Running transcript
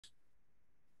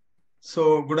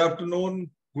So, good afternoon,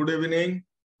 good evening.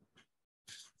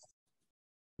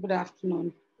 Good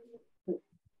afternoon.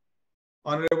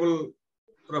 Honorable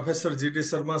Professor G.T.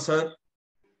 Sharma, sir,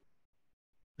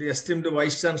 the esteemed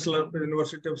Vice Chancellor of the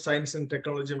University of Science and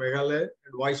Technology, Meghalaya,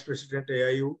 and Vice President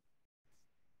AIU,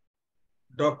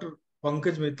 Dr.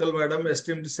 Pankaj Mittal, Madam,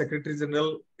 esteemed Secretary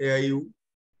General AIU,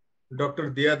 Dr.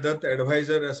 Diya Dutt,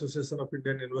 Advisor, Association of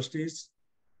Indian Universities,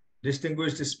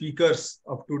 distinguished speakers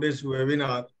of today's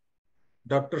webinar,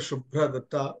 Dr. Shubhra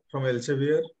Datta from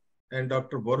Elsevier, and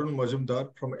Dr. Varun Majumdar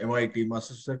from MIT,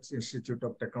 Massachusetts Institute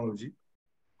of Technology,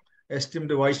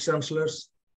 esteemed Vice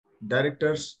Chancellors,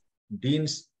 Directors,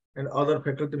 Deans, and other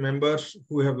faculty members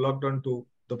who have logged on to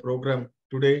the program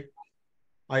today.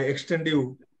 I extend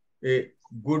you a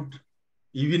good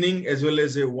evening as well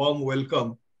as a warm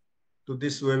welcome to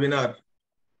this webinar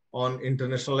on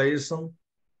internationalization.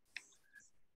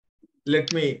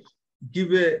 Let me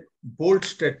give a bold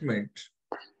statement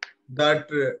that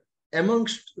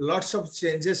amongst lots of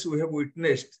changes we have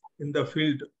witnessed in the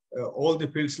field, all the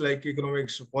fields like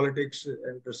economics, politics,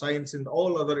 and science, and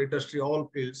all other industry, all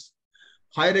fields,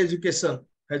 higher education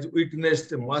has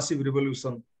witnessed a massive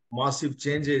revolution, massive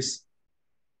changes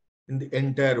in the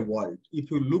entire world.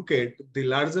 If you look at the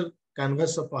larger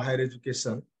canvas of higher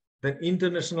education, then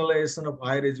internationalization of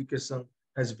higher education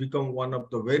has become one of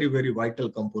the very, very vital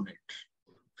components.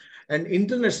 And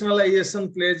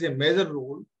internationalization plays a major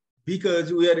role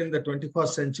because we are in the 21st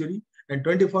century, and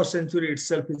 21st century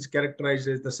itself is characterized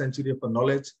as the century of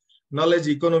knowledge, knowledge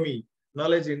economy,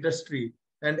 knowledge industry,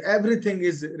 and everything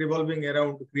is revolving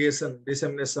around creation,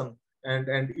 dissemination,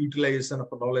 and utilization of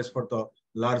knowledge for the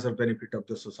larger benefit of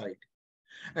the society.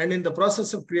 And in the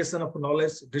process of creation of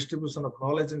knowledge, distribution of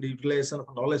knowledge, and utilization of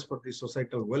knowledge for the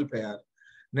societal welfare,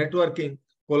 networking,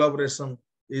 collaboration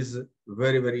is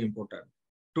very, very important.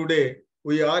 Today,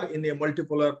 we are in a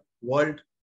multipolar world,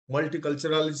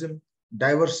 multiculturalism,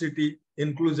 diversity,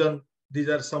 inclusion. These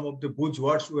are some of the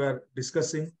buzzwords we are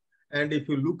discussing. And if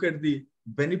you look at the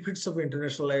benefits of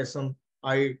internationalization,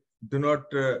 I do not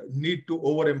need to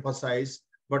overemphasize,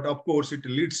 but of course, it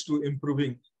leads to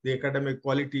improving the academic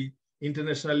quality,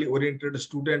 internationally oriented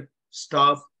student,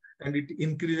 staff, and it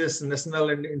increases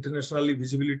national and internationally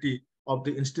visibility of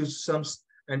the institutions.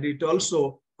 And it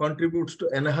also contributes to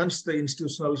enhance the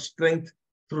institutional strength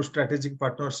through strategic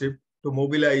partnership to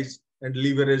mobilize and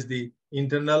leverage the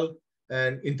internal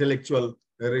and intellectual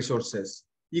resources.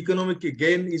 Economic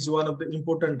gain is one of the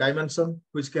important dimensions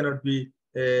which cannot be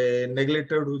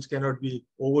neglected, which cannot be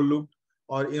overlooked.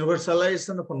 Or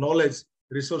universalization of knowledge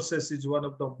resources is one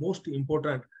of the most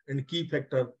important and key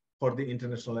factor for the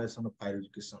internationalization of higher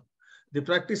education. The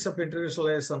practice of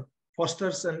internationalization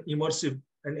fosters an immersive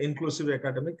and inclusive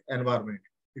academic environment.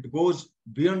 It goes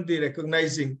beyond the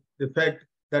recognizing the fact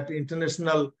that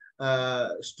international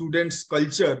students'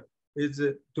 culture is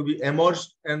to be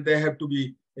emerged, and they have to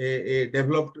be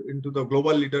developed into the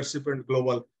global leadership and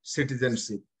global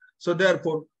citizenship. So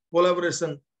therefore,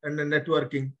 collaboration and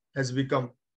networking has become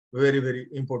very, very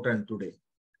important today.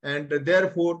 And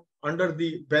therefore, under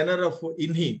the banner of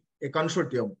INHI, a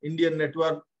consortium, Indian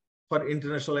Network for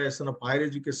Internationalization of Higher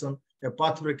Education, a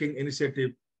path-breaking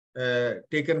initiative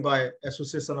taken by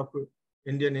Association of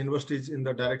Indian Universities in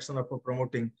the direction of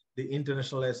promoting the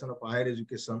internationalization of higher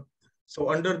education. So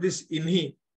under this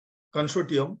INHI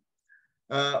consortium,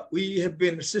 we have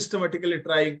been systematically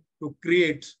trying to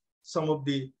create some of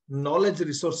the knowledge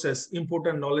resources,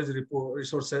 important knowledge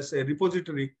resources, a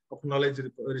repository of knowledge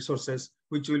resources,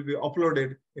 which will be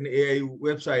uploaded in AIU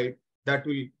website that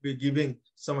will be giving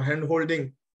some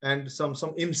hand-holding and some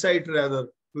insight rather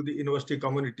to the university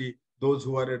community, those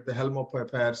who are at the helm of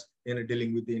affairs in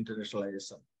dealing with the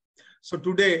internationalization. So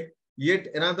today, yet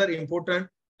another important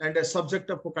and a subject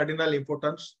of cardinal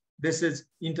importance, this is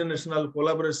international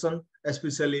collaboration,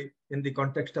 especially in the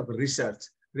context of research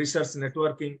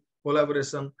networking,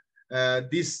 collaboration.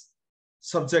 This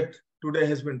subject today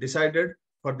has been decided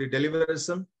for the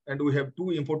deliberation, and we have two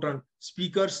important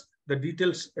speakers. The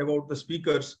details about the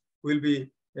speakers will be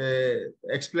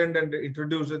explained and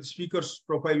introduced. The speaker's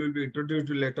profile will be introduced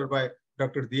later by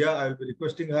Dr. Diya. I will be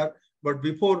requesting her. But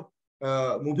before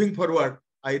moving forward,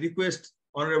 I request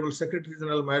Honorable Secretary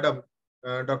General Madam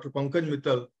Dr. Pankaj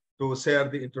Mittal to share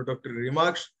the introductory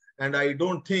remarks. And I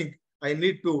don't think I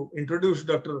need to introduce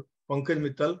Dr. Pankaj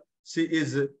Mittal. She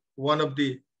is one of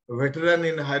the veteran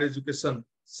in higher education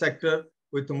sector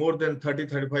with more than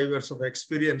 30-35 years of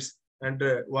experience and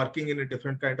working in a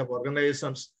different kind of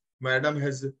organizations. Madam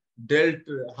has dealt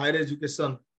higher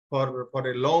education for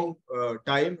a long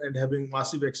time and having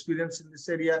massive experience in this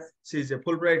area. She is a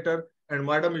Fulbrighter, and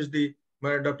Madam is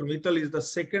Dr. Mittal is the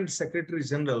second Secretary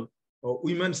General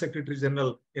women Secretary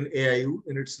General in AIU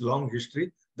in its long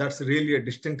history. That's really a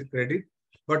distinct credit.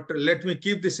 But let me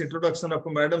keep this introduction of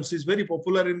Madam. She's very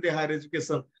popular in the higher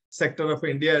education sector of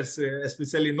India,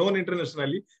 especially known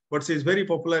internationally, but she's very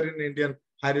popular in Indian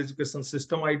higher education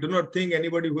system. I do not think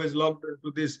anybody who has logged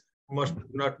into this must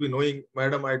not be knowing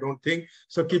Madam, I don't think.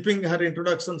 So keeping her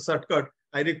introduction shortcut,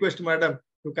 I request Madam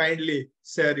to kindly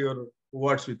share your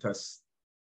words with us.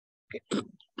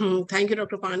 Thank you,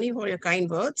 Dr. Pani, for your kind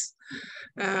words.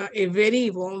 A very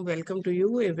warm welcome to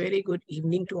you. A very good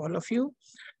evening to all of you.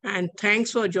 And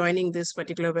thanks for joining this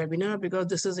particular webinar, because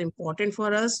this is important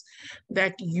for us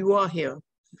that you are here.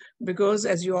 Because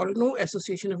as you all know,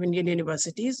 Association of Indian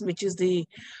Universities, which is the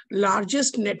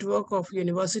largest network of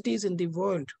universities in the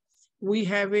world, we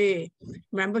have a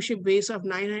membership base of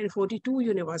 942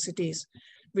 universities,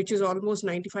 which is almost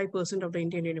 95% of the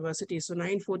Indian universities. So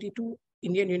 942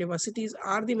 Indian universities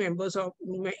are the members of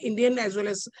Indian, as well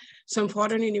as some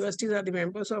foreign universities are the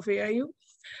members of AIU.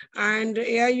 And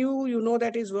AIU, you know,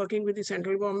 that is working with the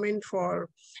central government for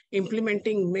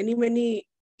implementing many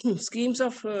schemes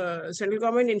of central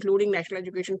government, including national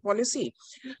education policy.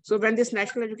 So when this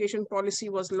national education policy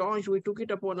was launched, we took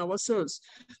it upon ourselves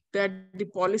that the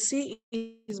policy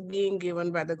is being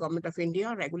given by the government of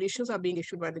India. Regulations are being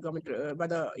issued by the government, by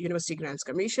the University Grants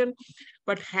Commission,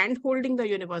 but hand-holding the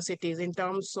universities in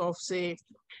terms of, say,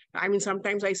 I mean,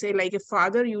 sometimes I say like a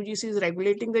father, UGC is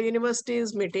regulating the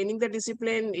universities, maintaining the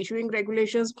discipline, issuing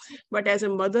regulations. But as a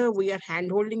mother, we are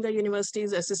hand-holding the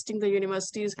universities, assisting the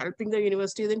universities, helping the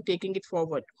universities and taking it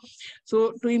forward.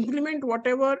 So to implement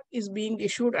whatever is being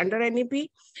issued under NEP,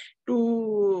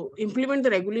 to implement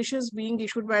the regulations being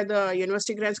issued by the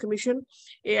University Grants Commission,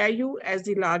 AIU, as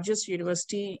the largest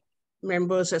university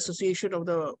members association of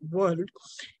the world,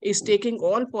 is taking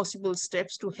all possible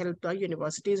steps to help the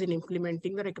universities in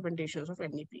implementing the recommendations of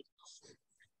NEP.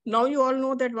 Now you all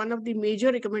know that one of the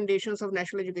major recommendations of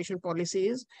national education policy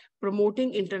is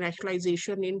promoting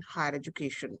internationalization in higher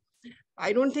education.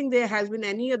 I don't think there has been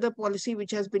any other policy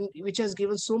which has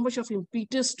given so much of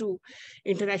impetus to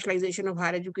internationalization of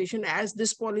higher education as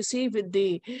this policy, with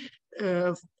the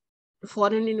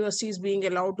foreign universities being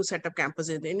allowed to set up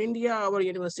campuses in India, our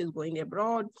universities going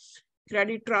abroad,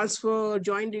 credit transfer,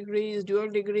 joint degrees, dual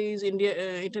degrees,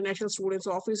 international students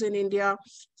office in India.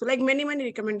 So like many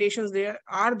recommendations there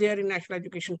in national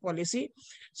education policy.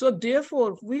 So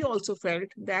therefore, we also felt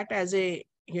that as a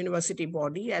university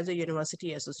body, as a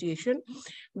university association,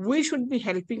 we should be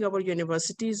helping our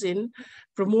universities in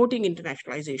promoting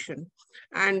internationalization.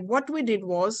 And what we did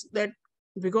was that,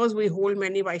 because we hold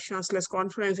many vice chancellors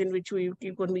conference in which we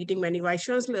keep on meeting many vice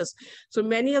chancellors. So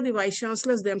many of the vice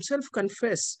chancellors themselves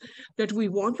confess that we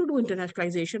want to do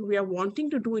internationalization. We are wanting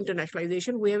to do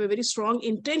internationalization. We have a very strong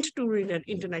intent to do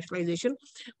internationalization,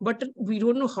 but we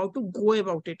don't know how to go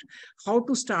about it, how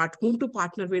to start, whom to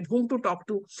partner with, whom to talk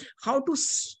to, how to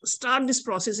start this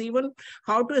process, even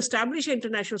how to establish an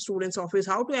international students office,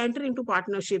 how to enter into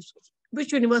partnerships,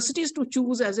 which universities to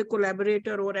choose as a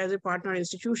collaborator or as a partner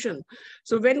institution.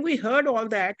 So when we heard all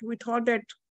that, we thought that,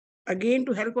 again,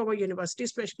 to help our university,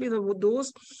 especially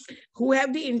those who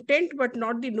have the intent but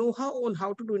not the know-how on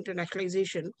how to do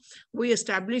internationalization, we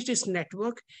established this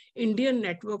network, Indian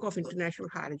Network of International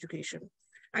Higher Education.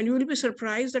 And you will be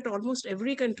surprised that almost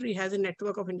every country has a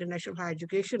network of international higher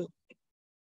education.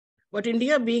 But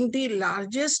India, being the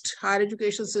largest higher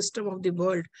education system of the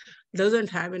world, doesn't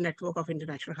have a network of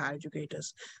international higher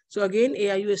educators. So again,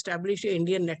 AIU established an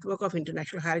Indian Network of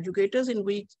International Higher Educators. In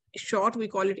short, we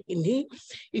call it INHI.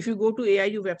 If you go to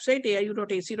AIU website,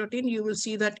 aiu.ac.in, you will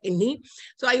see that INHI.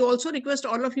 So I also request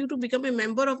all of you to become a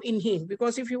member of INHI,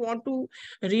 because if you want to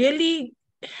really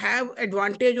have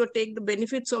advantage or take the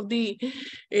benefits of the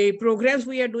programs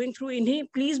we are doing through INHI,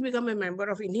 please become a member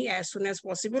of INHI as soon as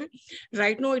possible.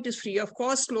 Right now, it is free of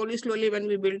cost. Slowly, when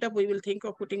we build up, we will think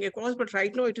of putting a cost, but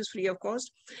right now it is free of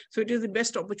cost. So it is the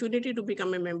best opportunity to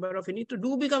become a member of INHI, to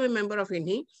do become a member of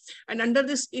INHI. And under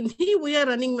this INHI, we are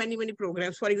running many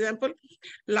programs. For example,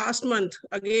 last month,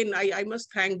 again, I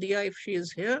must thank Dia if she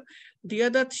is here. Dia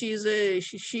Dutt, she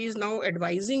is now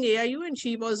advising AIU, and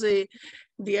she was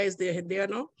Dia is there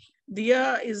now.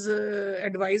 Dia is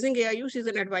advising AIU. She's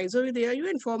an advisor with AIU,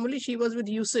 and formerly she was with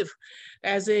Yusuf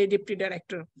as a deputy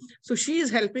director. So she is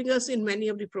helping us in many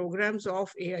of the programs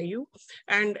of AIU.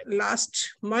 And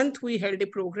last month, we held a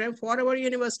program for our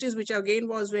universities, which again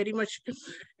was very much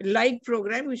liked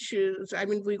program, which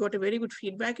we got a very good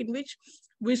feedback, in which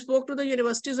We spoke to the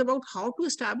universities about how to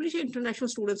establish an international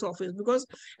students office, because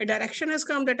a direction has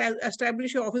come that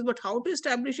establish an office, but how to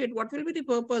establish it, what will be the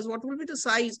purpose, what will be the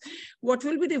size, what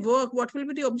will be the work, what will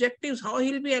be the objectives, how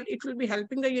it will be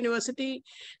helping the university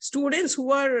students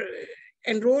who are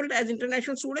enrolled as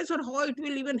international students, or how it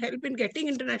will even help in getting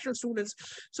international students.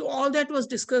 So all that was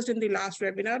discussed in the last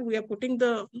webinar. We are putting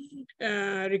the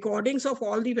recordings of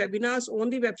all the webinars on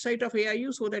the website of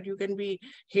AIU so that you can be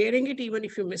hearing it even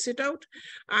if you miss it out.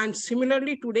 And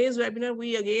similarly, today's webinar,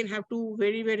 we again have two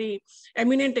very, very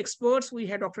eminent experts. We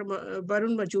had Dr.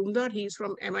 Barun Majumdar, he's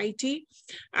from MIT,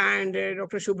 and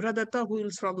Dr. Shubhra Datta, who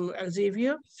is from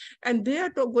Xavier. And they are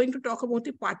going to talk about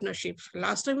the partnerships.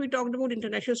 Last time we talked about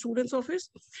International Students Office.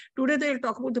 Today they'll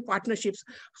talk about the partnerships,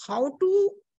 how to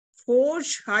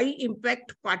forge high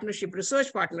impact partnership,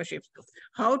 research partnerships,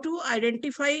 how to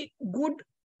identify good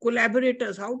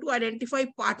collaborators, how to identify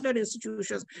partner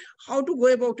institutions, how to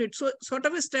go about it. So sort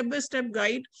of a step-by-step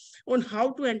guide on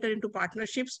how to enter into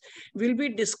partnerships will be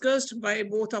discussed by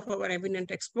both of our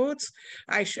eminent experts.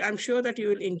 I'm sure that you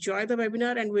will enjoy the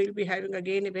webinar, and we'll be having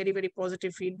again a very, very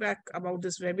positive feedback about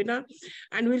this webinar.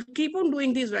 And we'll keep on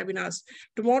doing these webinars.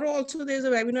 Tomorrow also there's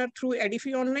a webinar through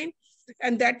Edify Online.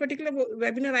 And that particular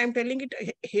webinar, I'm telling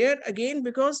it here again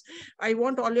because I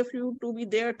want all of you to be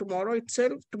there tomorrow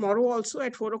itself, tomorrow also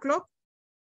at 4 o'clock.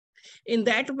 In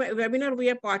that webinar,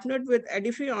 we are partnered with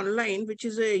Edify Online, which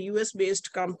is a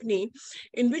US-based company,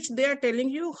 in which they are telling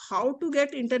you how to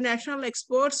get international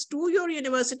experts to your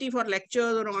university for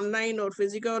lectures or online or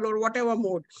physical or whatever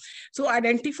mode. So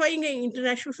identifying an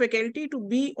international faculty to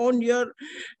be on your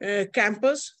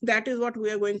campus, that is what we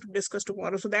are going to discuss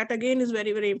tomorrow. So that again is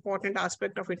very, very important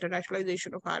aspect of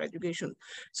internationalization of higher education.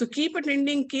 So keep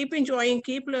attending, keep enjoying,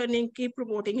 keep learning, keep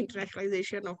promoting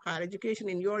internationalization of higher education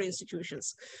in your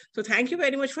institutions. So thank you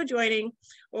very much for joining.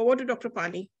 Over to Dr.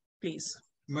 Pani, please.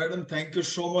 Madam, thank you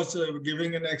so much for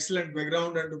giving an excellent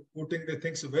background and putting the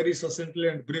things very succinctly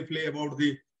and briefly about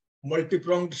the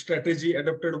multi-pronged strategy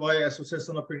adopted by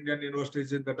Association of Indian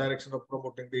Universities in the direction of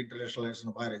promoting the internationalization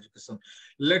of higher education.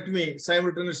 Let me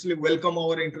simultaneously welcome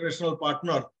our international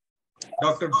partner,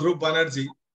 Dr. Dhruv Banerjee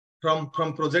from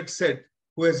Project SET,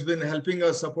 who has been helping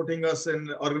us, supporting us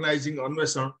in organizing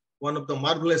Anveshan, one of the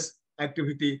marvelous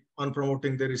activity on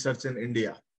promoting the research in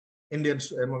India,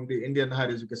 among the Indian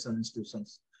higher education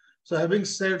institutions. So having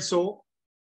said so,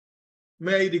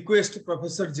 may I request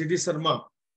Professor G.D. Sharma,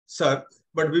 sir,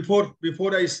 but before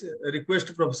I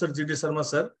request Professor G.D. Sharma,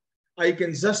 sir, I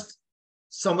can just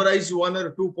summarize 1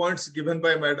 or 2 points given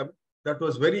by Madam that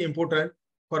was very important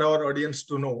for our audience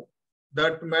to know.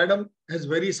 That Madam has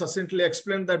very succinctly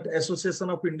explained that Association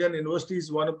of Indian Universities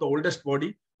is one of the oldest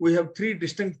body. We have 3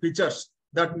 distinct features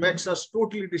that makes us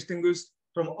totally distinguished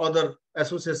from other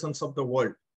associations of the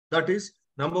world. That is,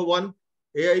 number 1,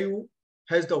 AIU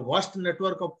has the vast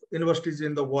network of universities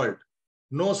in the world.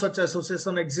 No such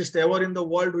association exists ever in the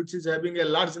world which is having a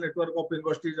large network of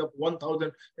universities of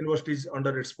 1,000 universities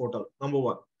under its portal, number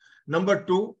 1. Number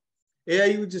 2,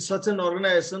 AIU is such an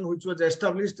organization which was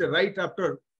established right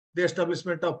after the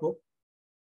establishment of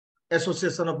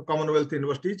Association of Commonwealth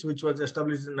Universities, which was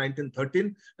established in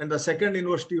 1913, and the second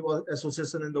university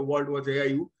association in the world was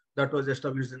AIU, that was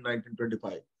established in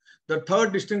 1925. The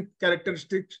third distinct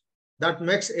characteristic that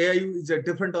makes AIU is a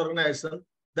different organization,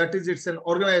 that is, it's an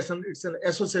organization, it's an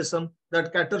association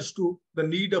that caters to the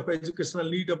need of educational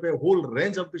need of a whole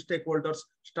range of the stakeholders,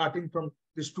 starting from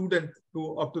the student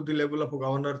to up to the level of a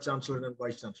governor, chancellor, and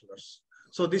vice chancellors.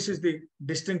 So this is the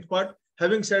distinct part.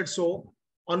 Having said so,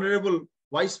 Honorable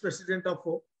Vice President of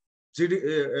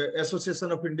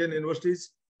Association of Indian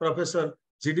Universities, Professor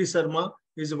G.D. Sharma,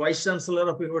 is Vice Chancellor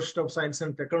of University of Science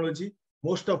and Technology.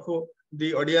 Most of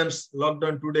the audience logged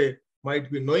on today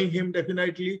might be knowing him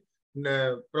definitely.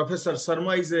 Professor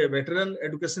Sharma is a veteran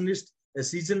educationist, a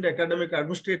seasoned academic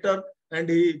administrator, and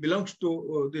he belongs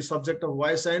to the subject of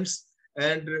bioscience.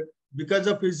 And because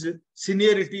of his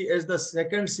seniority as the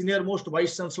second senior most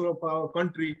Vice Chancellor of our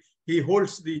country, he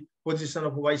holds the position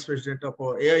of Vice President of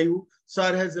AIU.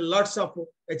 Sir has lots of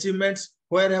achievements.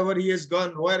 Wherever he has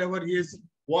gone, wherever he has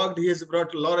worked, he has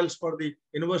brought laurels for the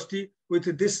university.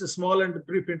 With this small and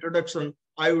brief introduction,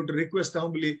 I would request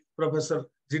humbly Professor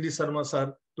G.D. Sharma,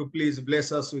 sir, to please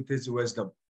bless us with his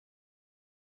wisdom.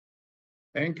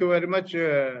 Thank you very much,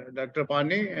 Dr.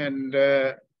 Pani, and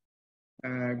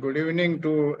good evening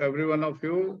to every one of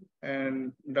you,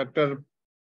 and Dr.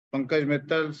 Pankaj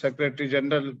Mittal, Secretary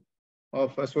General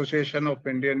of Association of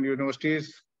Indian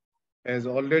Universities, has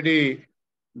already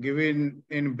given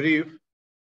in brief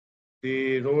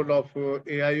the role of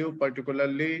AIU,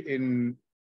 particularly in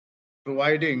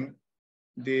providing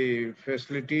the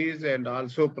facilities and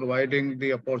also providing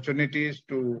the opportunities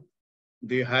to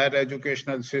the higher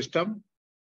educational system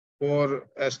for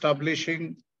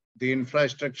establishing the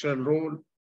infrastructural role,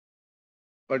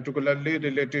 particularly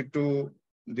related to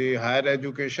the higher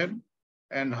education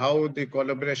and how the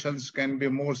collaborations can be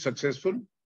more successful,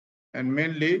 and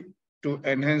mainly to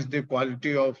enhance the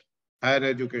quality of higher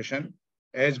education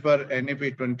as per NEP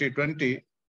 2020,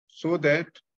 so that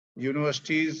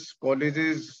universities,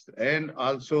 colleges, and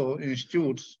also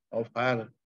institutes of higher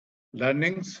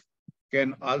learnings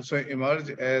can also emerge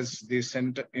as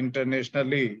the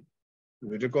internationally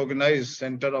recognized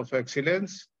center of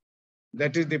excellence.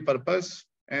 That is the purpose.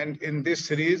 And in this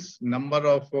series, number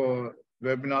of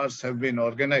webinars have been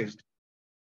organized.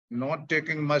 Not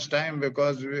taking much time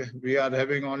because we are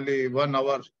having only 1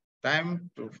 hour time.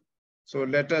 So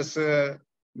let us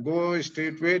go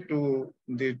straightway to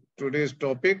today's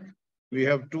topic. We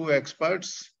have 2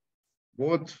 experts,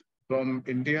 both from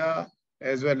India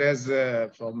as well as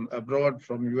from abroad,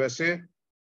 from USA.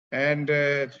 And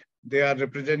they are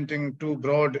representing 2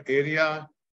 broad areas,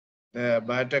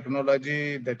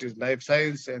 biotechnology, that is life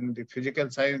science, and the physical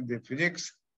science, the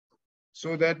physics,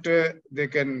 so that they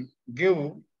can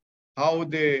give how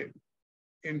the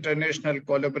international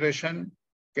collaboration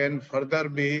can further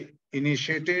be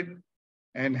initiated,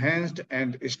 enhanced,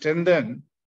 and strengthened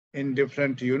in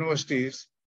different universities.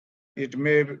 It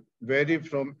may vary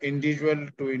from individual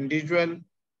to individual,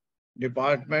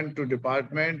 department to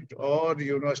department, or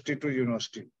university to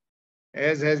university.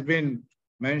 As has been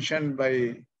mentioned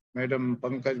by Madam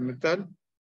Pankaj Mittal,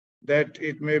 that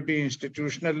it may be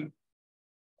institutional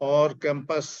or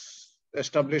campus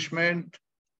establishment,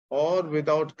 or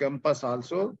without campus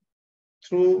also,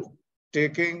 through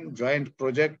taking joint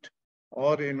project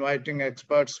or inviting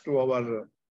experts to our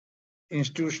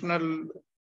institutional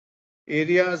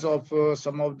areas of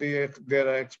some of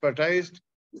their expertise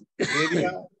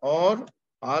area, or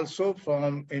also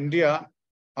from India,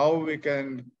 how we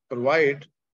can provide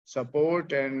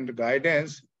support and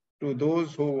guidance to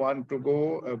those who want to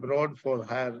go abroad for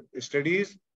higher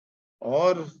studies,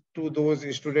 or to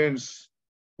those students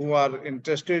who are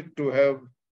interested to have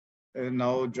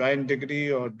now joint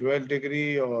degree or dual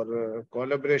degree or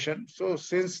collaboration. So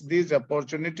since these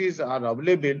opportunities are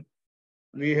available,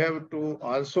 we have to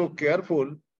also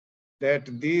careful that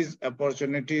these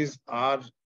opportunities are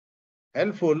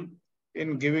helpful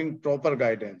in giving proper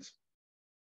guidance.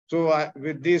 So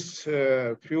with these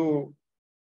few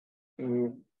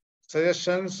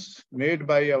suggestions made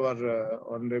by our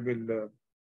Honorable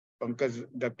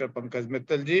Dr. Pankaj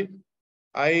Mittal ji,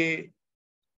 I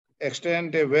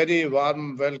extend a very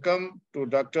warm welcome to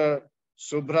Dr.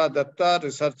 Subhra Datta,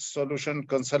 Research Solution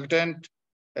Consultant,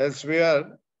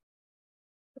 elsewhere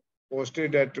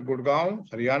posted at Gurgaon,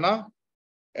 Haryana,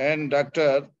 and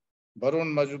Dr.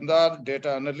 Varun Majumdar,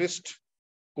 Data Analyst,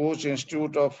 Koch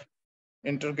Institute of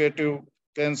Integrative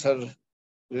Cancer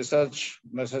Research,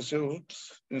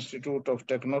 Massachusetts Institute of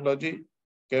Technology,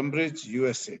 Cambridge,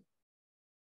 USA.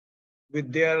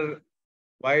 With their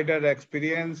wider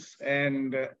experience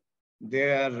and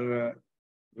their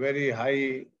very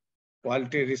high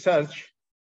quality research,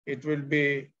 it will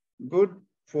be good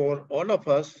for all of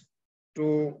us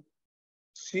to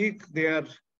seek their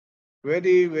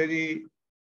very, very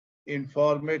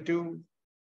informative,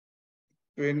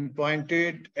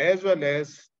 pinpointed, as well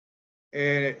as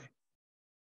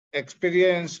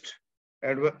experienced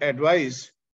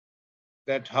advice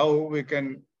that how we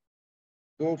can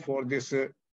go for this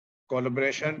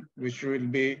collaboration, which will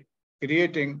be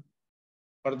creating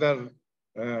further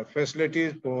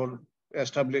facilities for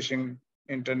establishing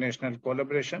international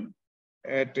collaboration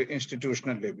at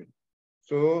institutional level.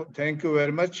 So thank you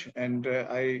very much. And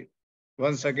I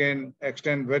once again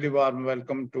extend very warm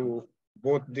welcome to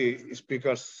both the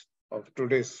speakers of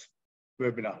today's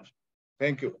webinar.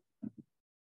 Thank you.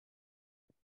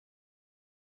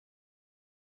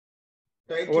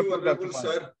 Thank you, Honorable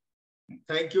Sir.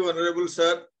 Thank you, Honorable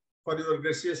Sir, for your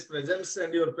gracious presence,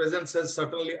 and your presence has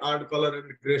certainly added color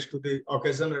and grace to the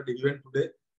occasion and event today.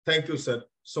 Thank you, sir,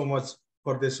 so much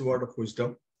for this word of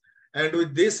wisdom. And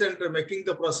with this and making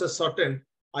the process shortened,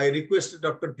 I request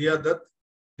Dr. Diya Dutt,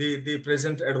 the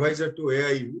present advisor to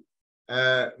AIU,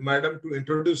 Madam, to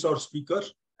introduce our speaker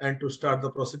and to start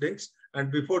the proceedings.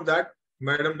 And before that,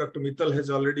 Madam Dr. Mittal has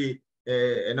already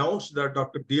announced that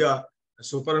Dr. Diya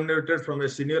superannuated from a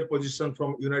senior position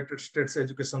from United States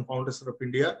Education Foundation of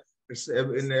India. It's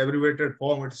in abbreviated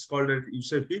form. It's called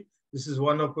USAFE. This is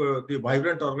one of the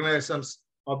vibrant organizations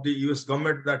of the US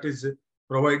government that is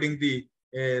providing the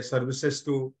services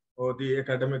to the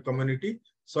academic community.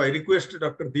 So I request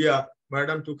Dr. Dia,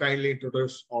 Madam, to kindly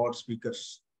introduce our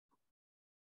speakers.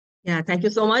 Yeah, thank you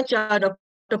so much, Dr.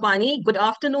 Pani. Good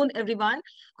afternoon, everyone.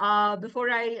 Before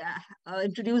I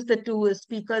introduce the two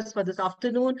speakers for this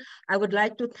afternoon, I would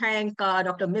like to thank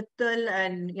Dr. Mittal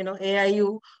and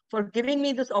AIU for giving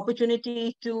me this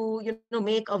opportunity to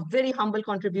make a very humble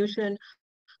contribution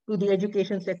to the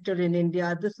education sector in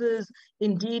India. This is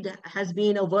indeed has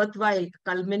been a worthwhile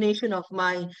culmination of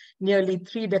my nearly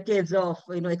 3 decades of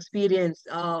experience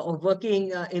of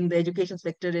working in the education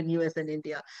sector in US and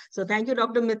India. So thank you,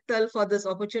 Dr. Mittal, for this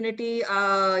opportunity.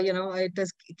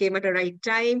 It came at a right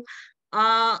time.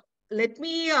 Let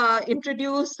me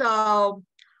introduce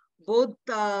both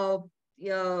Dr.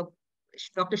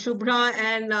 Shubhra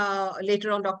and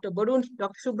later on Dr. Barun.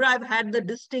 Dr. Shubhra, I've had the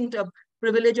distinct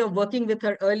privilege of working with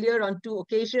her earlier on 2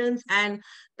 occasions, and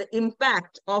the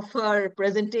impact of her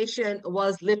presentation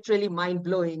was literally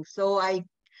mind-blowing. So I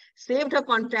saved her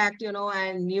contact,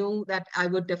 and knew that I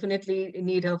would definitely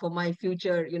need her for my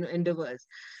future, endeavors.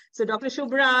 So Dr.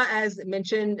 Shubhra, as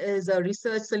mentioned, is a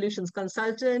research solutions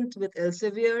consultant with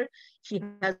Elsevier. She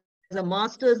has a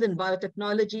master's in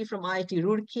biotechnology from IIT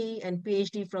Roorkee and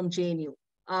PhD from JNU.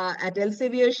 At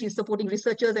Elsevier, she's supporting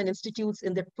researchers and institutes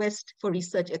in their quest for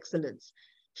research excellence.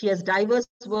 She has diverse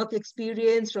work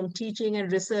experience from teaching and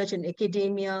research in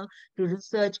academia to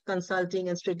research, consulting,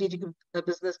 and strategic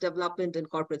business development in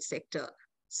corporate sector.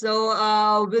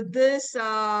 So with this,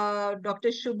 Dr.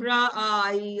 Shubhra,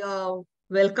 I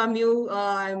welcome you.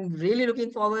 I'm really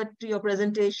looking forward to your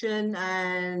presentation,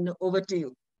 and over to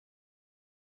you.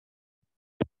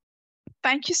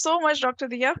 Thank you so much, Dr.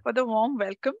 Dia, for the warm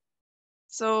welcome.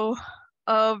 So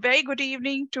a very good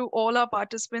evening to all our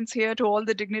participants here, to all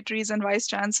the dignitaries and vice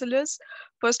chancellors.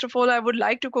 First of all, I would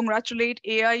like to congratulate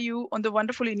AIU on the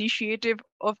wonderful initiative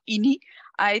of INI.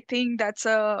 I think that's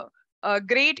a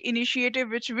great initiative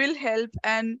which will help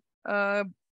and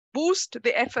boost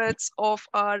the efforts of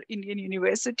our Indian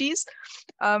universities.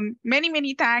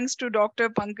 Many thanks to Dr.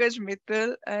 Pankaj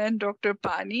Mittal and Dr.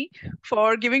 Pani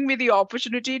for giving me the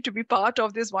opportunity to be part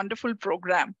of this wonderful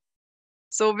program.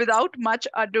 So without much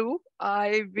ado,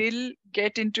 I will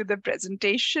get into the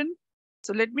presentation.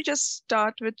 So let me just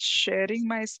start with sharing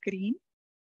my screen.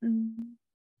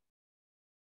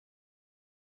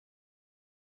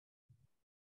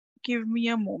 Give me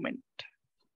a moment.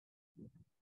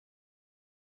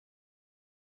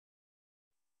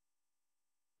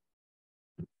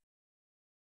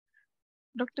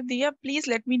 Dr. Dia, please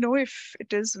let me know if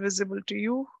it is visible to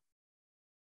you.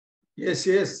 Yes,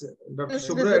 Dr.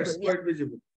 Shubhra, it's quite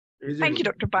visible. Thank you,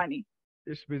 Dr. Pani.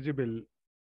 It's visible.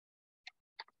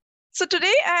 So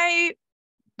today I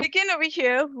begin over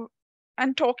here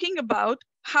and talking about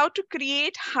how to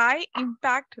create high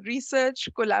impact research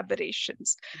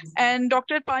collaborations. And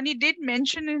Dr. Pani did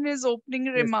mention in his opening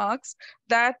remarks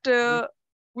that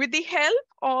with the help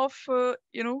of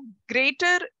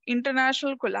greater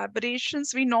international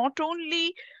collaborations, we not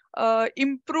only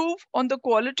improve on the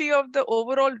quality of the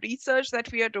overall research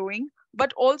that we are doing,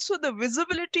 but also the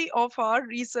visibility of our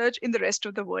research in the rest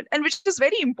of the world, and which is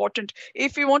very important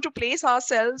if we want to place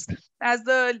ourselves as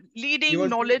the leading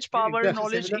knowledge power,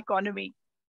 knowledge economy.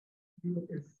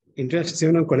 Interest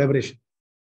on collaboration.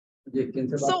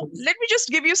 So let me just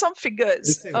give you some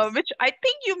figures, which I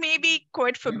think you may be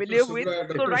quite familiar with.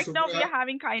 So right now we are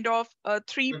having kind of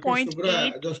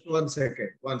 3.8. Just 1 second.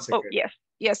 Oh,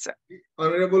 yes, sir.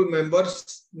 Honorable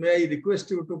members, may I request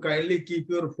you to kindly keep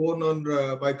your phone on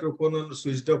microphone on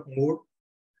switched off mode.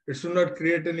 It should not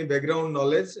create any background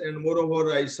noise, and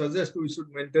moreover, I suggest we should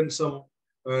maintain some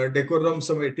decorum,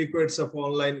 some etiquettes of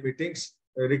online meetings.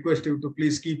 I request you to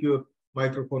please keep your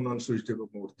microphone on switched off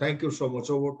mode. Thank you so much.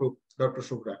 Over to Dr.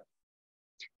 Shubhra.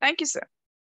 Thank you, sir.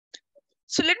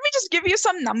 So let me just give you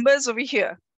some numbers over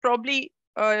here. Probably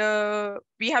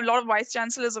we have a lot of vice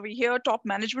chancellors over here, top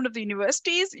management of the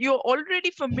universities. You're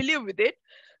already familiar with it.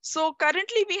 So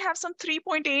currently we have some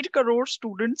 3.8 crore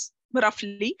students,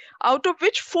 roughly, out of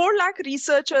which 4 lakh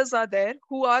researchers are there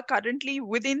who are currently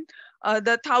within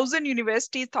the 1,000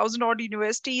 universities, 1,000 odd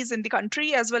universities in the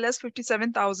country, as well as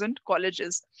 57,000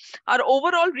 colleges. Our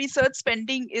overall research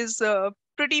spending is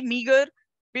pretty meager,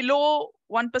 below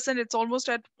 1%. It's almost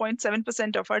at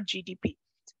 0.7% of our GDP.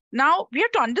 Now, we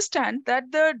have to understand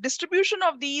that the distribution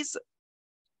of these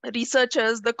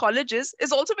researchers, the colleges,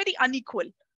 is also very unequal.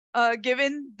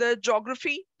 Given the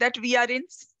geography that we are in,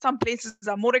 some places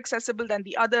are more accessible than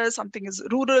the others, something is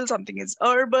rural, something is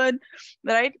urban,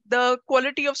 right? The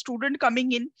quality of student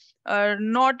coming in,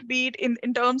 not be it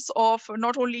in terms of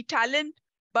not only talent,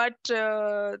 but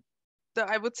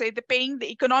I would say the paying,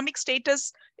 the economic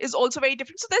status is also very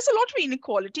different. So there's a lot of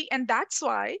inequality, and that's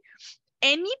why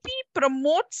NEP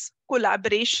promotes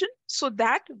collaboration so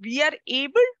that we are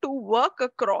able to work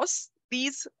across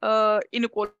these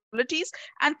inequalities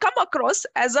and come across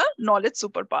as a knowledge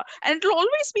superpower. And it will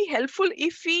always be helpful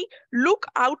if we look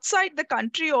outside the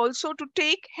country also to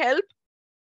take help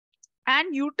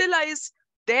and utilize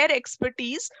their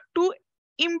expertise to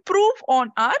improve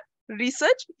on our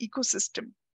research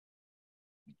ecosystem.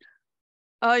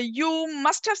 You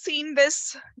must have seen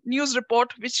this news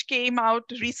report which came out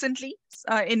recently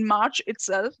in March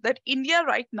itself, that India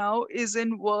right now is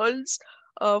in world's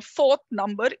fourth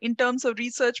number in terms of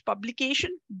research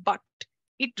publication, but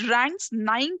it ranks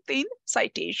 9th in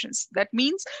citations. That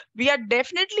means we are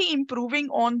definitely improving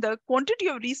on the quantity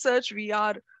of research we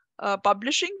are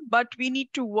publishing, but we need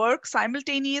to work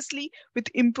simultaneously with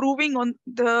improving on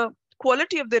the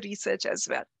quality of the research as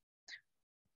well.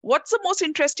 What's the most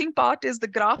interesting part is the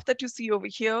graph that you see over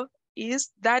here is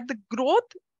that the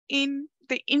growth in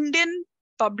the Indian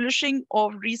publishing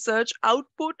of research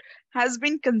output has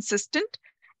been consistent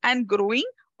and growing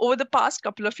over the past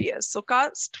couple of years. So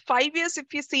past 5 years,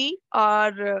 if you see,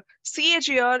 our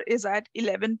CAGR is at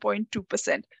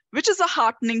 11.2%, which is a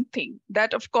heartening thing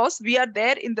that, of course, we are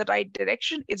there in the right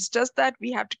direction. It's just that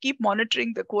we have to keep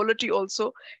monitoring the quality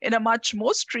also in a much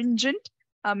more stringent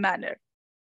manner.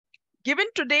 Given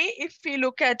today, if we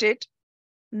look at it,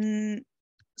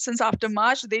 since after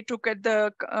March, they took at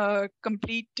the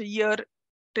complete year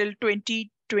till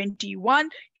 2021.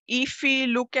 If we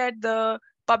look at the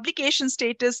publication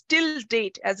status till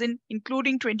date, as in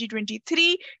including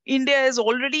 2023, India is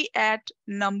already at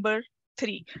number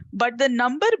 3. But the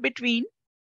number between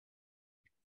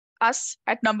us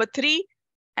at number 3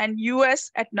 and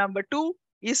US at number 2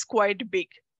 is quite big.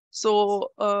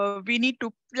 So we need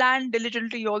to plan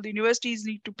diligently, all the universities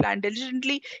need to plan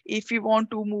diligently if we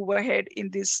want to move ahead in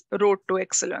this road to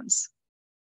excellence.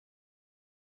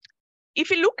 If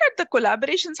you look at the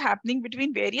collaborations happening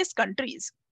between various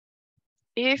countries,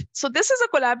 so this is a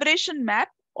collaboration map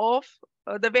of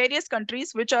the various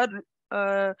countries which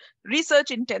are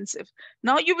research intensive.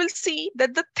 Now you will see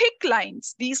that the thick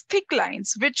lines, these thick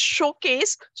lines which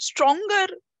showcase stronger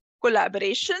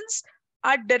collaborations,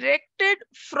 are directed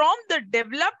from the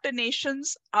developed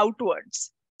nations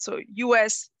outwards. So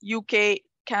US, UK,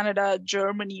 Canada,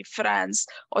 Germany, France,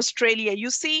 Australia.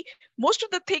 You see, most of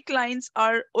the thick lines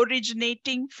are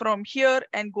originating from here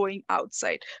and going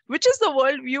outside, which is the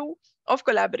worldview of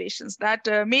collaborations, that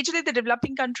majorly the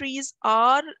developing countries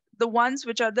are the ones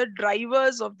which are the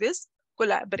drivers of this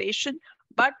collaboration.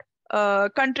 But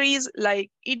countries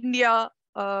like India,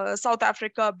 South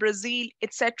Africa, Brazil,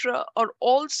 etc., are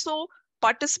also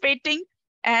participating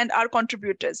and are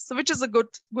contributors, so which is a good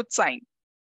sign,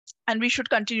 and we should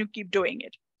continue to keep doing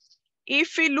it.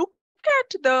 If we look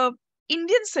at the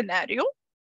Indian scenario,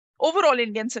 overall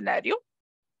Indian scenario,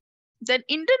 then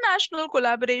international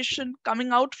collaboration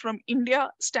coming out from India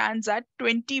stands at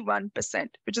 21%,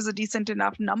 which is a decent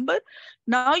enough number.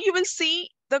 Now you will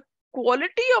see the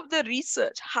quality of the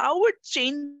research, how it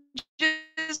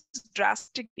changes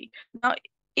drastically. Now,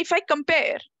 if I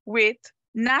compare with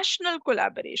national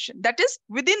collaboration, that is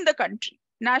within the country,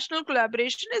 national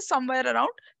collaboration is somewhere around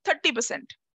 30%.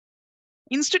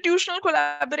 Institutional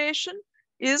collaboration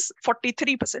is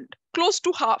 43%, close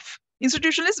to half.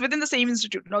 Institutional is within the same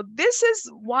institute. Now, this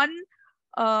is one,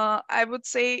 I would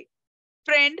say,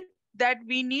 trend that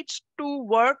we need to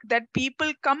work, that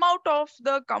people come out of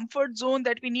the comfort zone,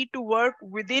 that we need to work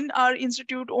within our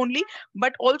institute only,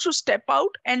 but also step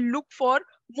out and look for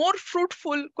more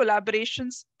fruitful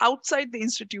collaborations outside the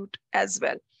institute as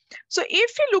well. So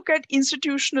if you look at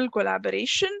institutional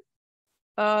collaboration,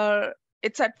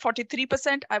 it's at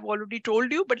 43%, I've already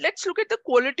told you, but let's look at the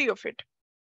quality of it.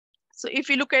 So if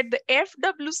you look at the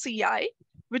FWCI,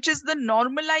 which is the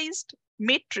normalized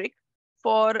metric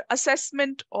for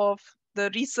assessment of the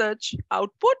research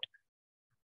output,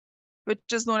 which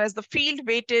is known as the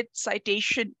field-weighted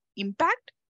citation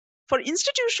impact. For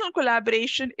institutional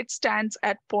collaboration, it stands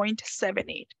at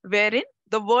 0.78, wherein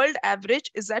the world average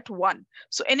is at 1.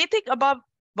 So anything above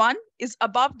 1 is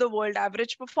above the world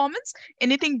average performance.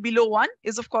 Anything below 1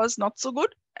 is, of course, not so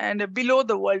good, and below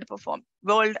the world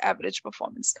average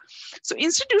performance. So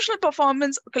institutional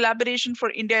performance collaboration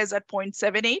for India is at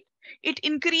 0.78. It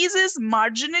increases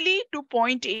marginally to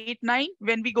 0.89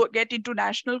 when we get into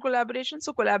national collaboration.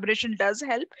 So collaboration does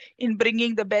help in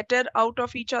bringing the better out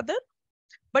of each other.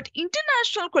 But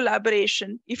international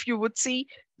collaboration, if you would see,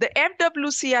 the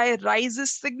FWCI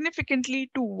rises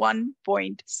significantly to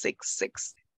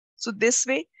 1.66. So this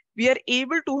way, we are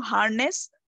able to harness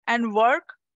and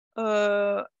work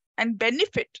and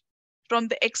benefit from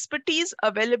the expertise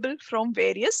available from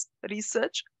various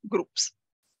research groups.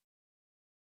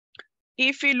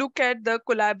 If we look at the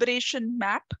collaboration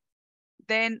map,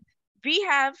 then we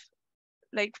have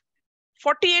like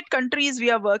 48 countries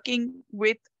we are working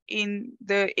with in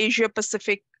the Asia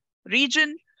Pacific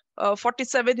region,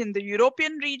 47 in the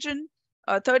European region,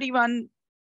 31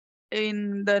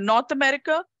 in the North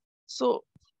America. So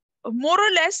more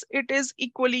or less, it is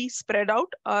equally spread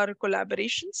out, our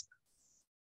collaborations.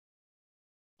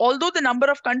 Although the number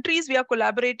of countries we are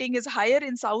collaborating is higher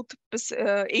in South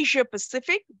Asia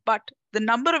Pacific, but the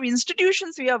number of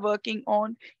institutions we are working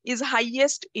on is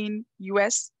highest in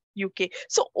US, UK.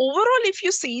 So overall, if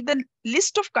you see the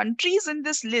list of countries in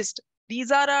this list,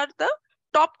 these are the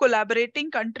top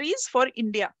collaborating countries for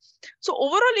India. So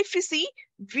overall, if you see,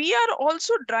 we are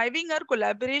also driving our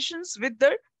collaborations with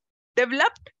the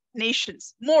developed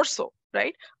nations more so,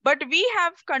 right? But we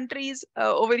have countries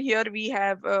over here, we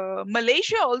have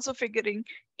Malaysia also figuring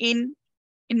in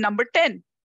number 10.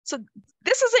 So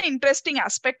this is an interesting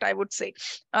aspect, I would say,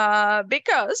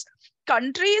 because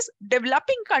countries,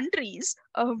 developing countries,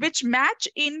 which match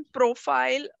in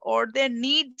profile or their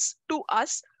needs to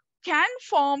us, can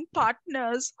form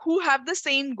partners who have the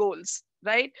same goals,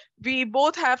 right? We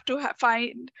both have to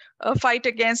fight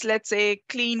against, let's say,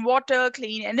 clean water,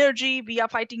 clean energy. We are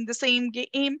fighting the same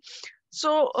game.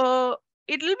 So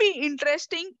it will be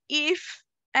interesting if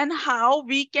and how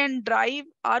we can drive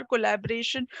our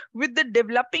collaboration with the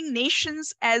developing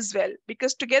nations as well,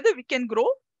 because together we can grow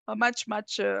much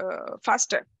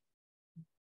faster.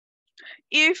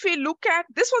 If we look at,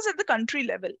 this was at the country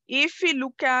level, if we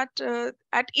look at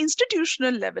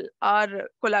institutional level, our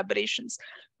collaborations.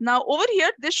 Now over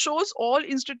here, this shows all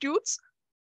institutes,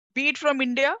 be it from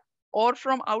India or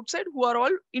from outside, who are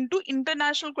all into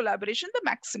international collaboration, the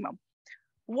maximum.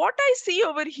 What I see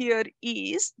over here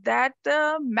is that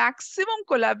the maximum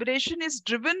collaboration is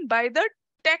driven by the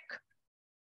tech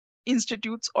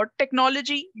institutes or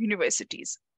technology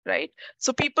universities, right?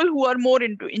 So people who are more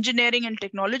into engineering and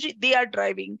technology, they are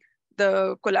driving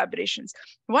the collaborations.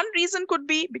 One reason could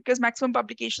be because maximum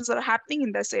publications are happening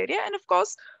in this area. And of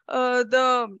course,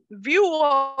 the view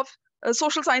of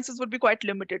social sciences would be quite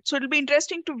limited. So it'll be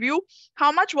interesting to view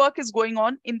how much work is going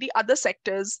on in the other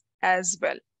sectors as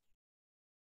well.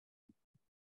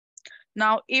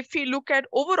 Now, if we look at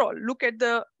overall, look at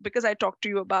the, because I talked to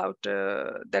you about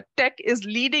that tech is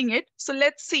leading it. So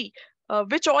let's see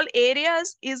which all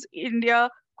areas is India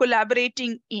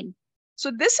collaborating in.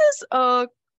 So this is a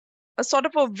sort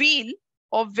of a wheel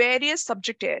of various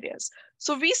subject areas.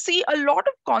 So we see a lot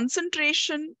of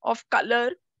concentration of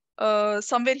color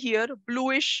somewhere here,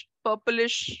 bluish,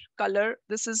 purplish color.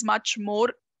 This is much more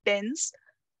dense.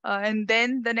 And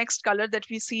then the next color that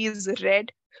we see is red.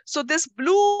 So this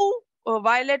blue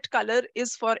violet color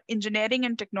is for engineering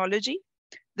and technology.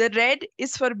 The red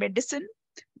is for medicine.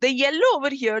 The yellow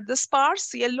over here, the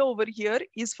sparse yellow over here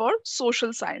is for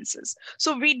social sciences.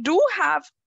 So we do have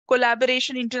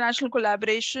collaboration, international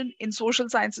collaboration in social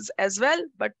sciences as well,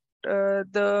 but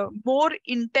the more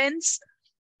intense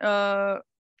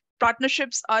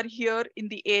partnerships are here in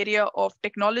the area of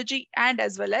technology and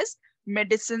as well as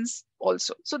medicines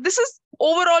also. So this is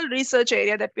overall research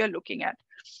area that we are looking at.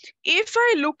 If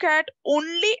I look at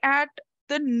only at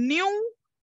the new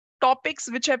topics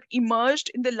which have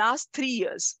emerged in the last 3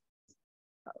 years,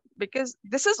 because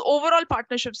this is overall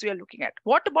partnerships we are looking at.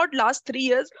 What about last 3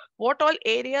 years? What all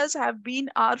areas have been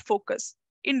our focus?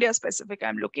 India specific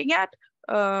I'm looking at.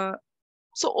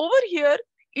 So over here,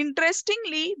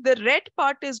 interestingly, the red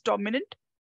part is dominant.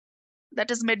 That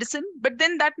is medicine, but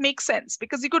then that makes sense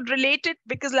because you could relate it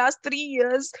because last 3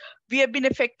 years we have been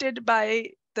affected by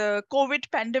the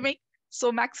COVID pandemic. So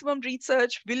maximum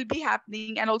research will be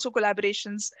happening and also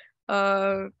collaborations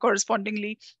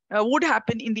correspondingly would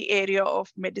happen in the area of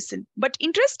medicine. But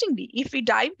interestingly, if we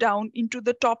dive down into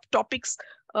the top topics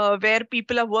where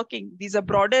people are working, these are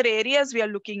broader areas we are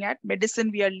looking at.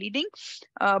 Medicine we are leading.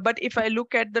 But if I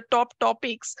look at the top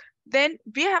topics, then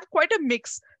we have quite a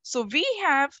mix. So we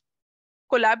have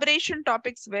collaboration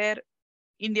topics where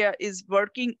India is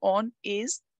working on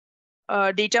is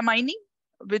data mining,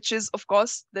 which is, of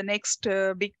course, the next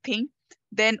big thing.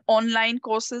 Then online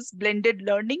courses, blended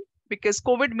learning, because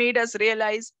COVID made us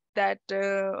realize that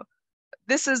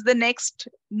this is the next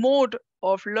mode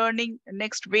of learning,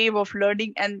 next wave of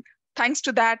learning. And thanks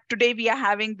to that, today we are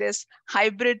having this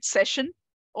hybrid session.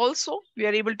 Also, we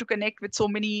are able to connect with so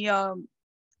many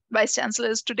vice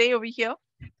chancellors today over here.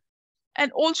 And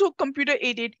also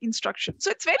computer-aided instruction.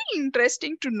 So it's very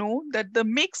interesting to know that the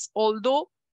mix, although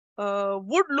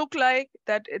would look like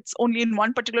that it's only in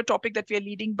one particular topic that we are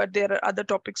leading, but there are other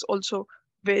topics also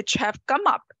which have come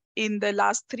up in the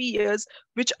last 3 years,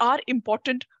 which are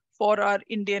important for our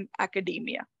Indian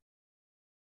academia.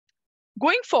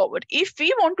 Going forward, if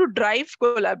we want to drive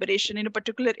collaboration in a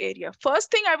particular area, first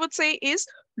thing I would say is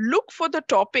look for the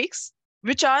topics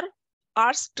which are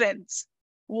our strengths.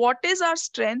 What is our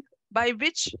strength by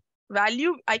which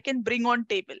value I can bring on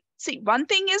table? See, one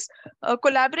thing is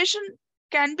collaboration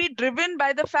can be driven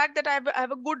by the fact that I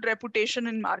have a good reputation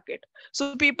in market.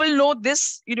 So people know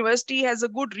this university has a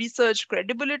good research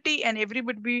credibility and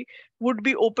everybody would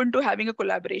be open to having a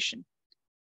collaboration.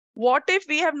 What if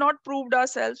we have not proved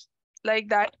ourselves like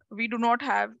that? We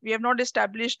have not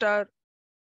established our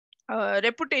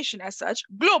reputation as such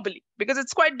globally, because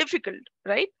it's quite difficult,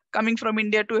 right? Coming from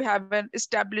India to have an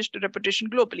established reputation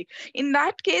globally. In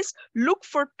that case, look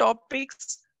for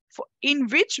topics in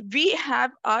which we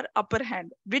have our upper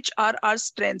hand, which are our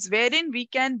strengths, wherein we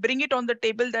can bring it on the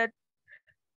table that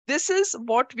this is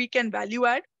what we can value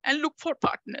add, and look for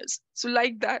partners. So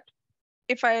like that,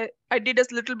 if I did a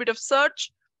little bit of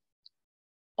search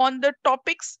on the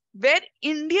topics where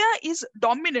India is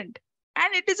dominant,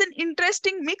 and it is an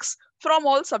interesting mix from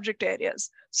all subject areas.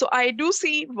 So I do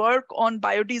see work on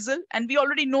biodiesel, and we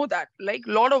already know that, like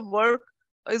a lot of work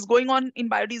is going on in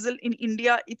biodiesel in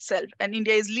India itself, and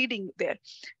India is leading there.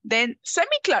 Then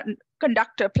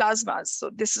semiconductor plasmas. So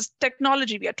this is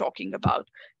technology we are talking about.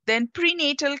 Then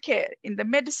prenatal care in the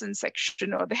medicine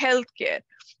section or the healthcare.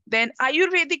 Then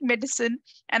Ayurvedic medicine,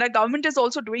 and our government is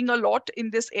also doing a lot in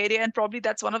this area, and probably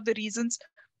that's one of the reasons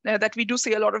that we do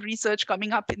see a lot of research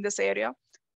coming up in this area.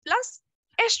 Plus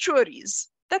estuaries.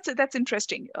 That's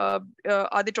interesting.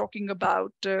 Are they talking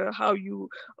about how you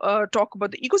talk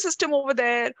about the ecosystem over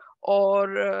there, or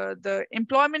the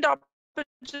employment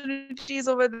opportunities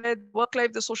over there, work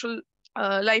life, the social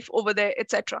life over there,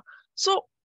 etc. So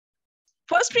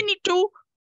first we need to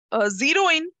zero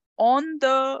in on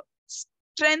the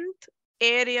strength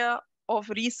area of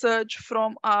research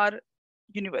from our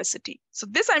university. So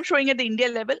this I'm showing at the India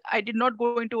level. I did not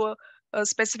go into a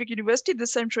specific university.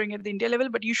 This I'm showing at the India level,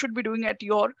 but you should be doing at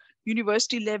your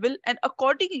university level, and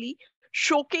accordingly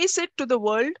showcase it to the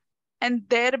world, and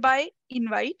thereby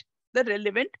invite the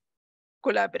relevant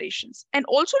collaborations, and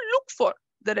also look for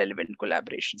the relevant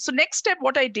collaborations. So next step,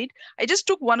 what I did, I just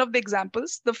took one of the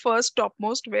examples. The first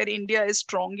topmost where India is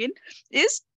strong in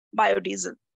is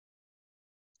biodiesel.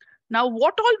 Now,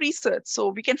 what all research? So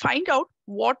we can find out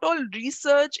what all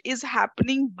research is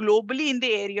happening globally in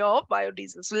the area of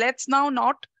biodiesel. So let's now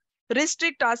not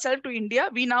restrict ourselves to India.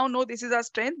 We now know this is our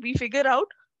strength. We figure out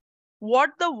what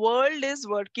the world is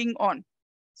working on.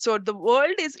 So the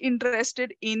world is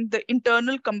interested in the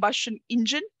internal combustion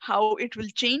engine, how it will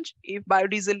change if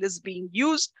biodiesel is being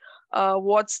used.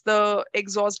 What's the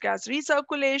exhaust gas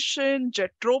recirculation,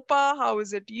 Jetropa, how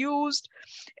is it used,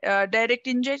 direct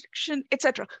injection,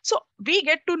 etc. So we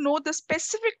get to know the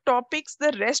specific topics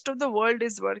the rest of the world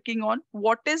is working on,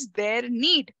 what is their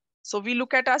need. So we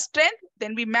look at our strength,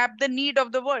 then we map the need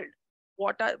of the world.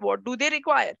 What do they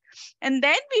require? And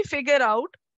then we figure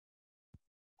out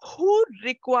who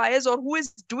requires or who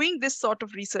is doing this sort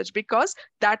of research, because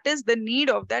that is the need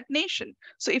of that nation.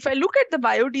 So if I look at the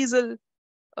biodiesel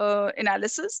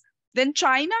analysis, then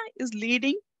China is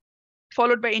leading,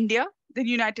 followed by India, the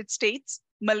United States,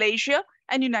 Malaysia,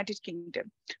 and United Kingdom.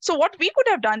 So what we could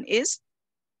have done is,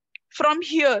 from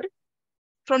here,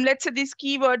 from let's say this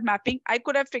keyword mapping, I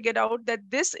could have figured out that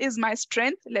this is my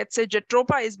strength. Let's say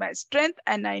Jetropa is my strength,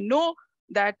 and I know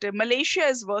that Malaysia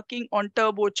is working on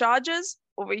turbochargers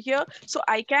over here. So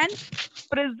I can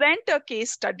present a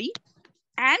case study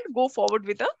and go forward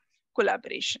with a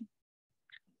collaboration.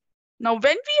 Now,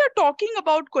 when we are talking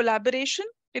about collaboration,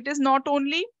 it is not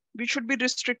only we should be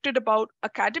restricted about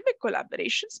academic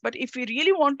collaborations, but if we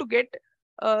really want to get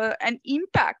an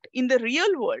impact in the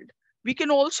real world, we can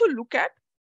also look at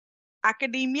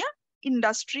academia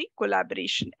industry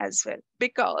collaboration as well,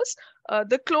 because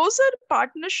the closer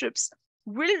partnerships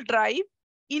will drive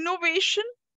innovation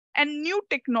and new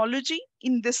technology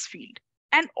in this field,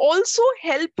 and also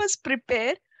help us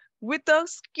prepare with a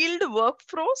skilled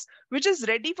workforce which is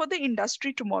ready for the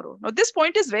industry tomorrow. Now, this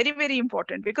point is very, very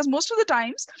important, because most of the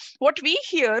times what we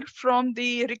hear from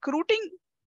the recruiting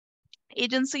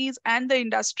agencies and the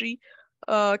industry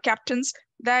captains,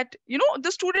 that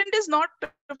the student is not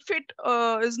fit,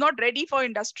 is not ready for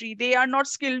industry, they are not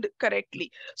skilled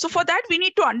correctly. So for that, we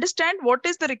need to understand what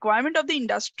is the requirement of the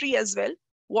industry as well.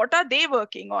 What are they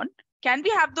working on? Can we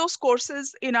have those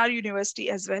courses in our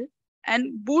university as well,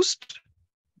 and boost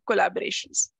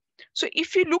collaborations? So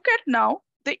if you look at now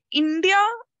the India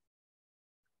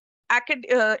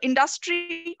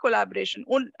industry collaboration.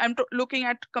 I'm looking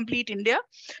at complete India.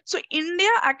 So India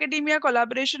academia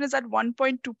collaboration is at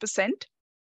 1.2%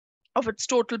 of its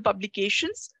total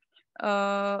publications.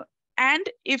 And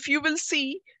if you will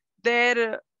see,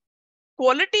 their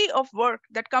quality of work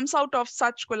that comes out of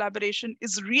such collaboration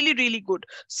is really, really good.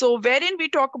 So wherein we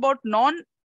talk about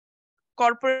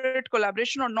non-corporate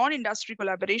collaboration or non-industry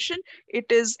collaboration,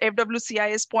 it is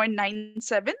FWCI is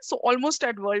 0.97, so almost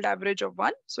at world average of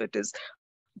 1. So it is,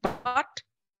 but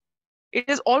it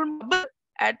is almost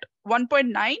at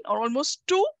 1.9 or almost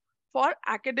 2 for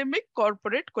academic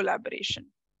corporate collaboration.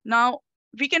 Now,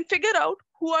 we can figure out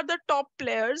who are the top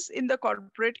players in the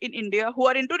corporate in India who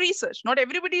are into research. Not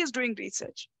everybody is doing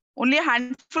research. Only a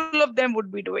handful of them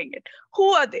would be doing it.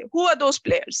 Who are they? Who are those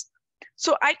players?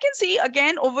 So I can see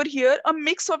again over here a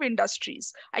mix of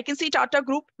industries. I can see Tata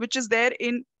Group, which is there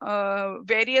in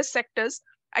various sectors.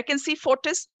 I can see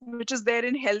Fortis, which is there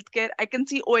in healthcare. I can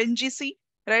see ONGC,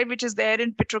 right, which is there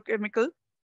in petrochemical.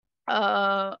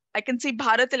 I can see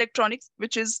Bharat Electronics,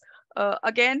 which is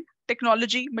again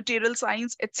technology, material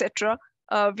science, etc.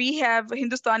 We have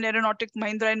Hindustan Aeronautics,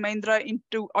 Mahindra and Mahindra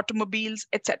into automobiles,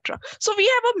 etc. So we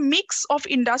have a mix of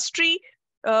industry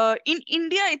in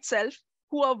India itself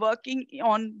who are working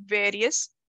on various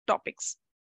topics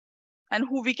and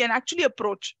who we can actually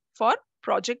approach for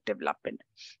project development.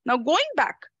 Now, going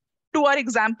back to our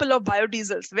example of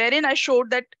biodiesels, wherein I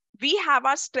showed that we have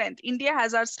our strength, India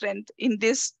has our strength in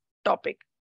this topic.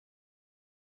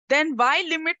 Then why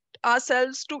limit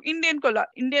ourselves to Indian corporate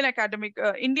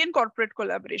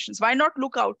collaborations? Why not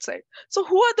look outside? So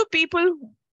who are the people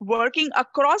working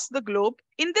across the globe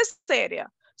in this area?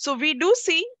 So we do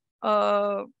see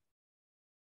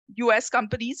US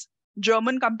companies,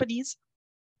 German companies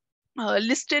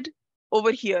listed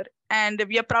over here. And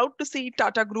we are proud to see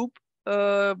Tata Group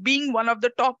being one of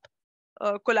the top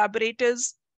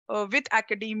collaborators with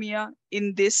academia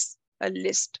in this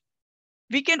list.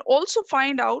 We can also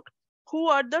find out who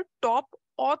are the top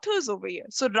authors over here.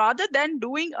 So rather than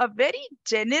doing a very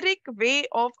generic way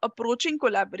of approaching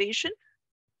collaboration,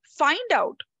 find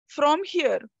out from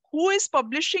here who is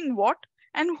publishing what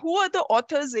and who are the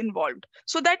authors involved,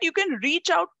 so that you can reach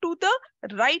out to the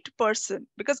right person.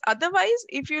 Because otherwise,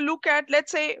 if you look at,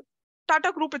 let's say,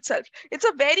 Tata Group itself, it's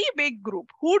a very big group.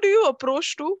 Who do you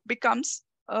approach to becomes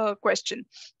a question.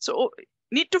 So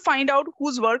need to find out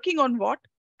who's working on what,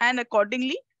 and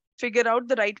accordingly figure out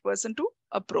the right person to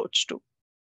approach to.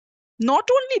 Not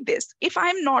only this, if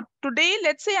I'm not today,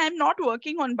 let's say I'm not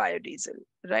working on biodiesel,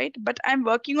 right? But I'm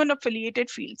working on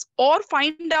affiliated fields, or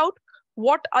find out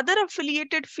what other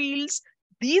affiliated fields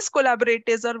these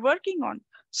collaborators are working on.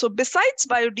 So besides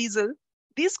biodiesel,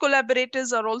 these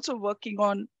collaborators are also working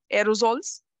on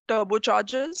aerosols,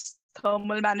 turbochargers,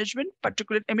 thermal management,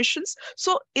 particulate emissions.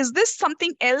 So is this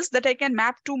something else that I can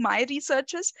map to my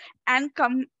researchers and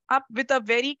come up with a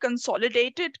very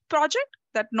consolidated project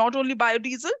that not only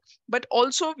biodiesel, but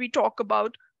also we talk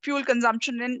about fuel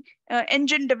consumption and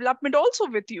engine development also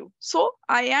with you. So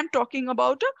I am talking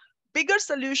about a bigger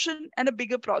solution and a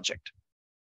bigger project.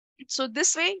 So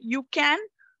this way you can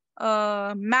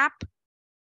map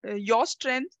your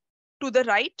strength to the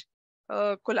right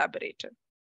collaborator.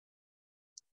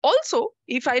 Also,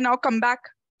 if I now come back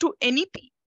to NEP,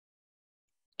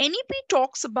 NEP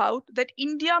talks about that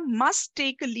India must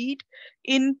take a lead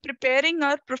in preparing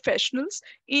our professionals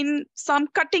in some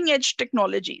cutting edge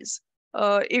technologies.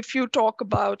 If you talk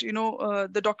about,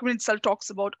 the document itself talks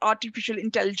about artificial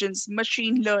intelligence,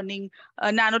 machine learning,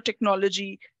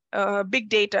 nanotechnology, big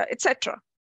data, etc.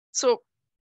 So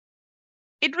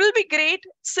it will be great,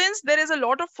 since there is a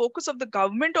lot of focus of the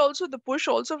government also, the push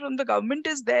also from the government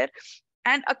is there.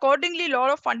 And accordingly, a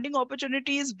lot of funding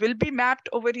opportunities will be mapped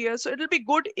over here. So it'll be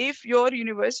good if your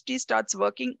university starts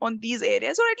working on these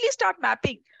areas, or at least start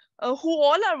mapping who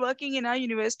all are working in our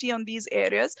university on these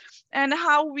areas and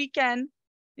how we can,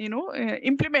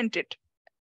 implement it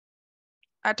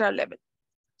at our level.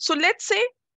 So let's say,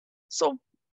 so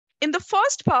in the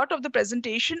first part of the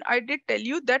presentation, I did tell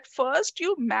you that first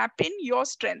you map in your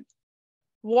strength.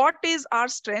 What is our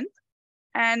strength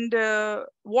and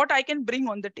what I can bring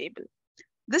on the table.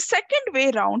 The second way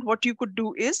around, what you could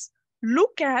do is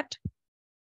look at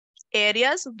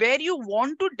areas where you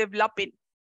want to develop in,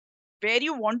 where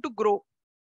you want to grow,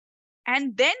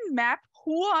 and then map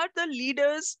who are the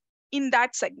leaders in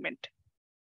that segment.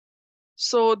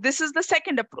 So this is the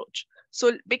second approach.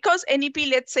 So because NEP,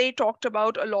 let's say, talked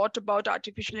about a lot about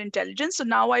artificial intelligence. So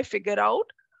now I figure out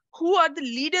who are the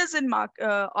leaders in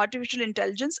artificial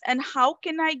intelligence and how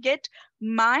can I get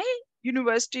my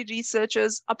university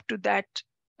researchers up to that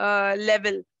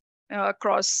level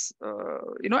across,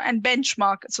 and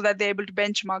benchmark so that they're able to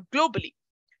benchmark globally.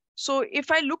 So if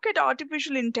I look at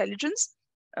artificial intelligence,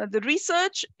 the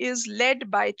research is led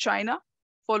by China,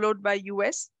 followed by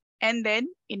US, and then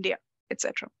India,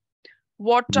 etc.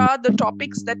 What are the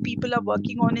topics that people are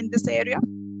working on in this area?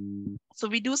 So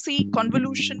we do see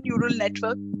convolution neural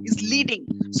network is leading.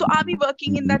 So are we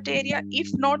working in that area? If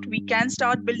not, we can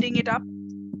start building it up.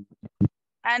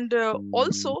 And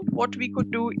also what we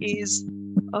could do is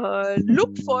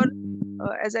look for,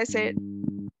 as I said,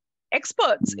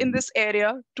 experts in this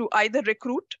area to either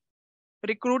recruit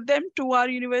them to our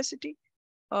university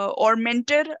or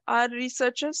mentor our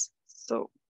researchers.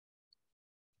 So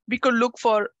we could look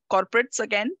for corporates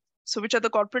again. So which are the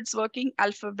corporates working?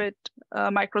 Alphabet,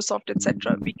 Microsoft,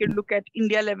 etc. We could look at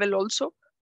India level also.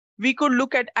 We could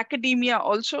look at academia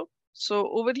also. So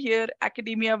over here,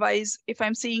 academia wise, if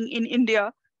I'm seeing in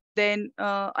India, then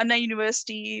Anna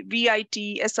University,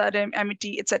 VIT, SRM,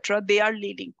 MIT, etc., they are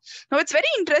leading. Now, it's very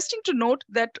interesting to note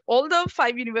that all the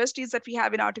 5 universities that we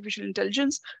have in artificial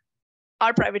intelligence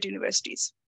are private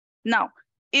universities. Now,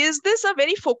 is this a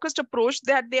very focused approach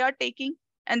that they are taking,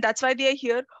 and that's why they are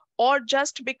here, or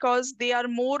just because they are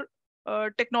more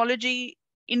technology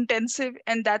intensive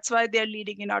and that's why they are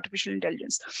leading in artificial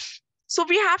intelligence? So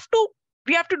we have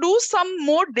to do some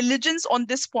more diligence on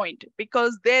this point,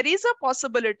 because there is a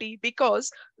possibility,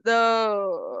 because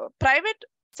the private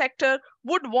sector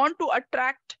would want to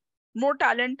attract more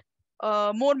talent,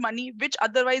 more money, which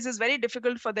otherwise is very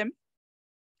difficult for them.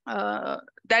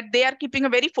 That they are keeping a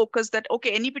very focused that,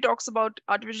 okay, NEP talks about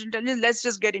artificial intelligence, let's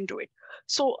just get into it.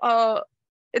 So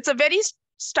it's a very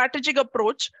strategic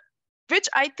approach, which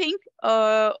I think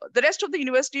the rest of the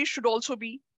universities should also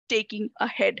be taking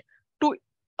ahead to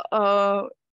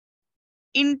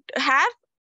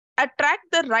attract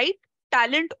the right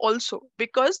talent also,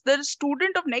 because the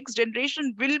student of next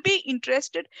generation will be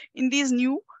interested in these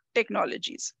new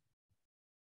technologies.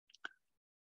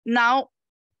 Now,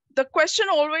 the question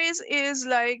always is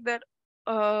like that,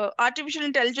 artificial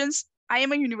intelligence, I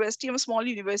am a university, I'm a small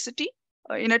university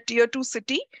in a tier 2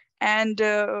 city, and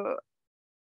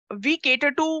we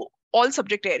cater to all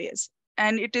subject areas.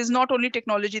 And it is not only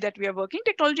technology that we are working,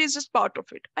 technology is just part of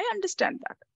it. I understand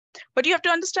that. But you have to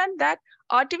understand that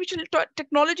artificial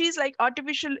technologies like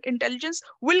artificial intelligence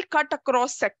will cut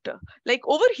across sector. Like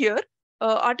over here,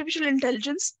 artificial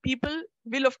intelligence people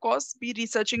will of course be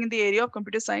researching in the area of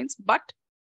computer science, but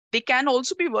they can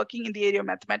also be working in the area of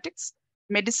mathematics,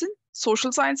 medicine,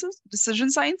 social sciences, decision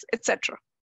science, etc.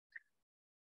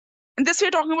 And this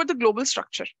we're talking about the global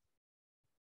structure.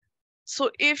 So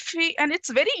and it's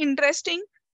very interesting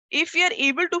if we are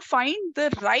able to find the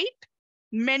right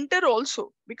mentor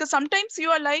also, because sometimes you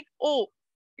are like, oh,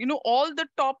 all the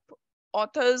top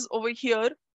authors over here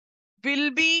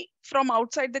will be from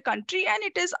outside the country, and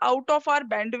it is out of our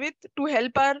bandwidth to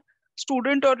help our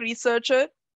student or researcher,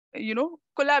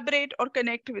 collaborate or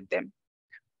connect with them.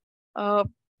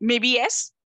 Maybe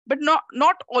yes, but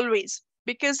not always.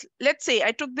 Because let's say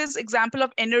I took this example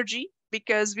of energy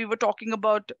because we were talking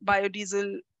about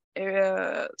biodiesel.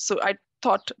 So I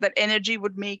thought that energy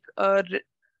would make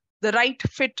the right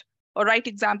fit or right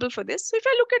example for this. So if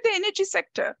I look at the energy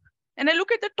sector and I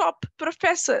look at the top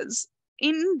professors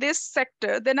in this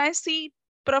sector, then I see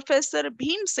Professor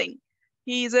Bhim Singh.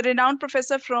 He is a renowned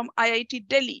professor from IIT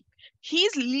Delhi.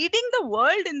 He's leading the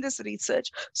world in this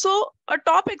research. So a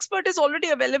top expert is already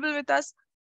available with us.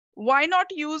 Why not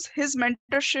use his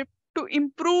mentorship to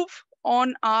improve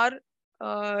on our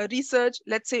research,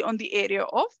 let's say on the area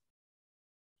of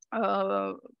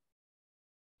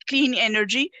clean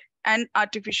energy and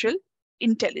artificial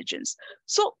intelligence.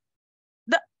 So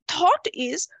the thought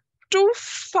is to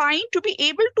be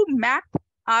able to map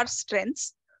our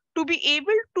strengths, to be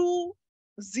able to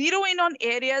zero in on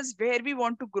areas where we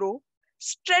want to grow,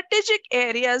 strategic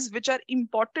areas which are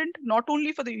important not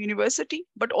only for the university,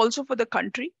 but also for the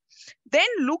country. Then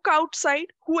look outside,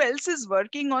 who else is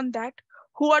working on that,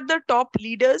 who are the top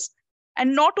leaders,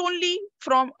 and not only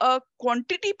from a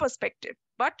quantity perspective,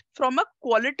 but from a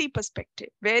quality perspective,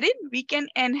 wherein we can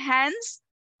enhance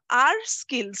our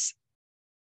skills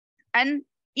and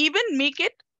even make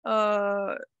it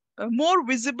more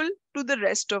visible to the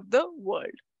rest of the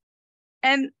world.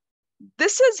 And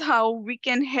this is how we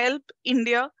can help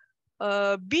India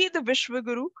be the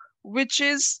Vishwaguru, which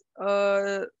is,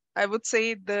 I would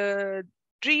say, the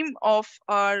dream of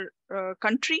our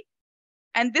country.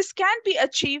 And this can be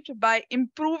achieved by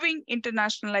improving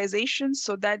internationalization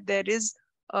so that there is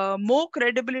more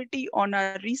credibility on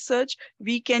our research.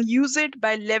 We can use it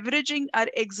by leveraging our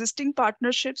existing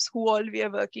partnerships, who all we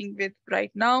are working with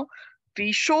right now.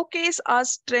 We showcase our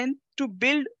strength to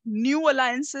build new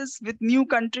alliances with new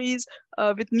countries,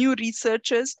 with new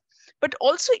researchers. But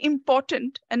also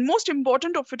important, and most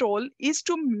important of it all, is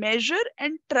to measure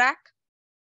and track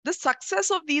the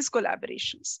success of these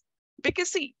collaborations.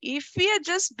 Because see, if we are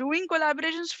just doing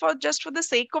collaborations for the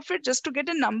sake of it, just to get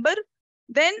a number,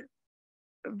 then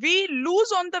we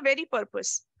lose on the very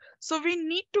purpose. So we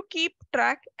need to keep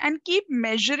track and keep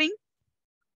measuring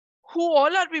who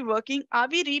all are we working, are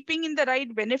we reaping in the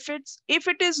right benefits? If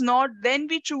it is not, then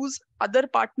we choose other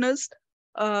partners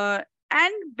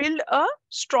and build a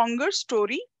stronger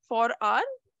story for our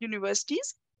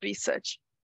university's research.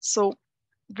 So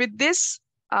with this,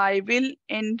 I will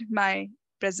end my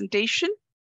presentation.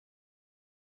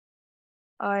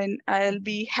 And I'll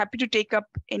be happy to take up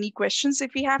any questions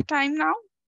if we have time now.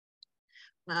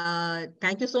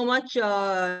 Thank you so much,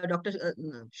 Dr.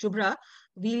 Shubhra.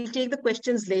 We'll take the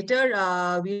questions later.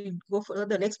 We'll go for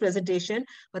the next presentation.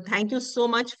 But thank you so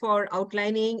much for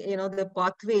outlining, the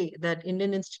pathway that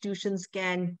Indian institutions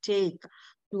can take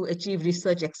to achieve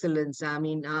research excellence. I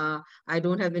mean, I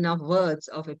don't have enough words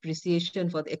of appreciation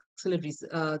for the excellent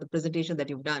the presentation that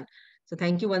you've done. So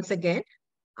thank you once again.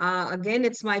 Again,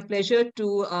 it's my pleasure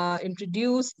to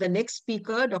introduce the next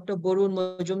speaker, Dr. Borun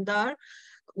Majumdar,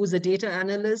 who's a data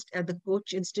analyst at the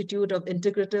Koch Institute of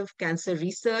Integrative Cancer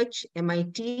Research,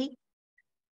 MIT.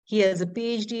 He has a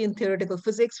PhD in theoretical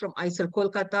physics from IISER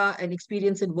Kolkata and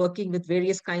experience in working with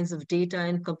various kinds of data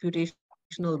and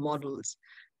computational models.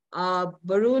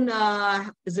 Barun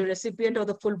is a recipient of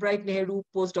the Fulbright Nehru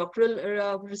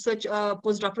postdoctoral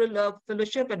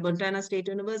fellowship at Montana State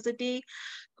University.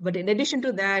 But in addition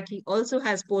to that, he also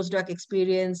has postdoc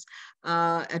experience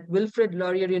at Wilfrid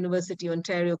Laurier University,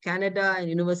 Ontario, Canada, and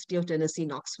University of Tennessee,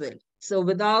 Knoxville. So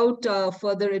without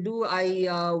further ado,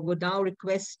 I would now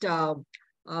request Dr.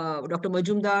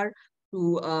 Majumdar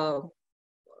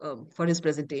for his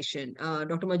presentation.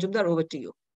 Dr. Majumdar, over to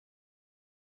you.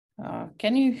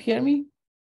 Can you hear me?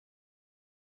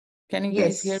 Can you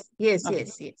guys hear me? Yes, Okay.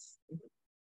 yes.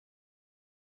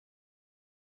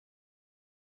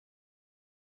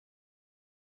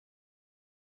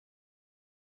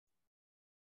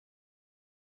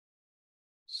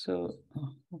 So,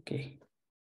 okay.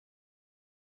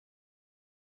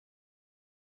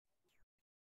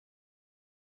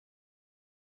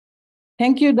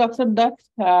 Thank you, Dr. Dutt.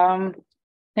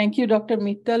 Thank you, Dr.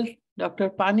 Mittal, Dr.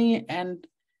 Pani, and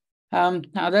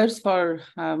others for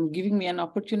giving me an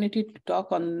opportunity to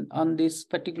talk on this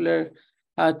particular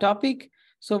topic.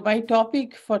 So my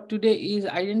topic for today is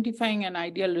identifying an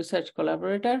ideal research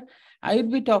collaborator. I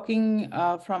would be talking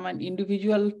from an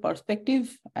individual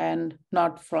perspective and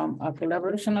not from a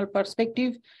collaborational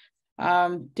perspective,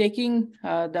 taking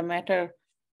the matter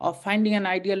of finding an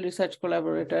ideal research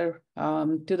collaborator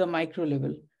to the micro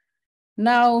level.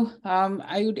 Now,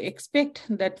 I would expect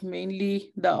that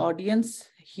mainly the audience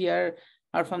here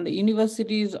are from the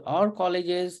universities or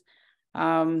colleges,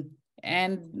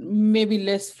 and maybe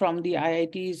less from the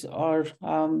IITs or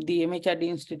the MHRD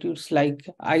institutes like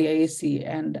IISc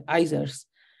and IISERs.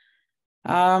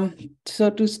 So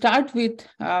to start with,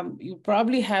 you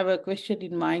probably have a question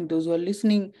in mind, those who are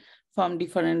listening from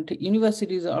different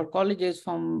universities or colleges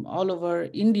from all over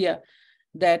India,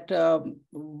 that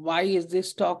why is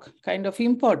this talk kind of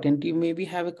important? You maybe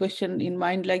have a question in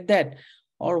mind like that,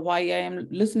 or why I am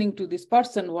listening to this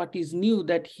person, what is new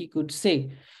that he could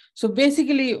say. So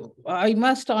basically, I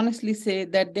must honestly say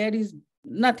that there is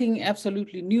nothing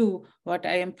absolutely new what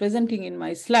I am presenting in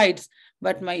my slides,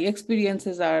 but my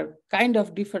experiences are kind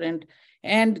of different,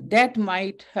 and that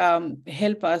might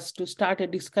help us to start a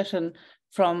discussion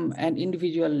from an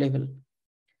individual level.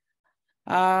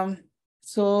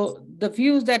 So the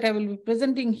views that I will be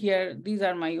presenting here, these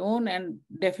are my own, and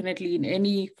definitely in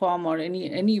any form or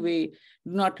any way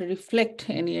do not reflect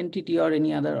any entity or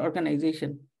any other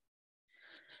organization.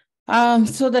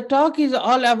 So the talk is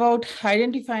all about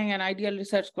identifying an ideal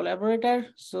research collaborator.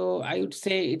 So I would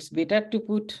say it's better to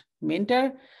put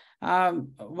mentor.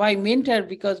 Why mentor?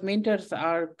 Because mentors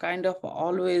are kind of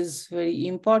always very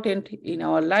important in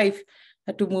our life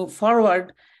to move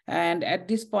forward. And at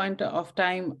this point of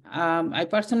time, I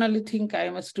personally think I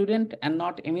am a student and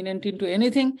not eminent into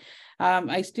anything.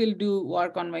 I still do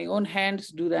work on my own hands,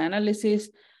 do the analysis.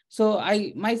 So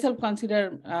I myself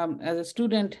consider as a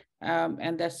student,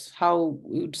 and that's how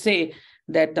we would say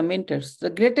that the mentors,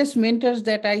 the greatest mentors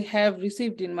that I have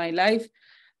received in my life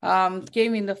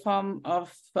came in the form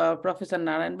of Professor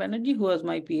Narayan Banerjee, who was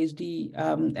my PhD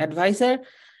advisor,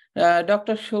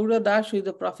 Dr. Shaura Das, who is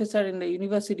a professor in the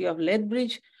University of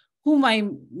Lethbridge, whom I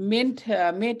met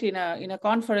in a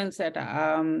conference at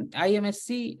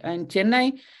IMSC in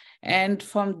Chennai. And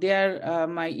from there,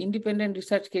 my independent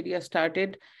research career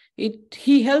started.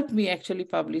 He helped me actually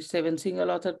publish 7 single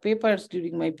author papers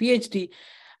during my PhD,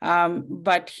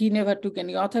 but he never took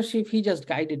any authorship. He just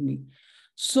guided me.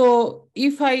 So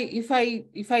if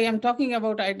I am talking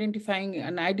about identifying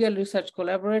an ideal research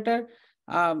collaborator,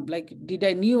 like did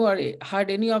I knew or heard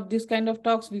any of this kind of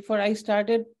talks before I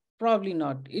started? Probably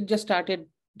not. It just started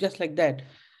just like that.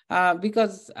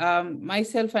 Because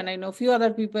myself and I know a few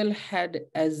other people had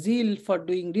a zeal for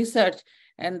doing research,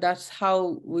 and that's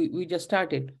how we just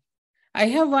started. I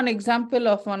have one example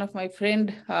of one of my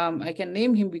friend. I can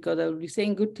name him because I will be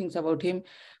saying good things about him.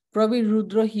 Pravir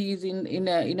Rudra, he is in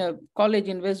a college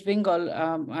in West Bengal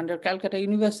under Calcutta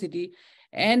University,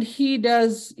 and he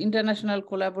does international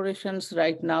collaborations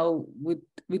right now with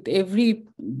every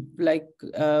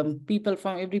people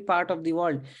from every part of the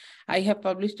world. I have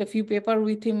published a few papers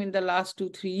with him in the last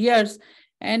 2-3 years,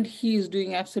 and he is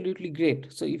doing absolutely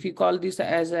great. So if you call this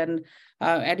as an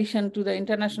addition to the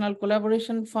international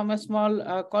collaboration from a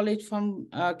small college from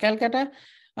Calcutta,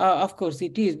 of course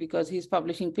it is, because he's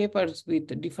publishing papers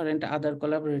with different other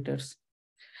collaborators.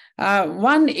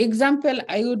 One example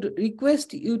I would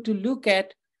request you to look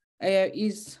at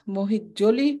is Mohit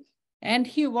Joly, and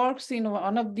he works in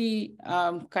one of the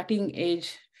cutting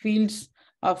edge fields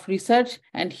of research,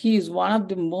 and he is one of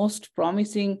the most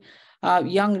promising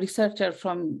young researcher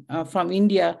from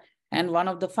India and one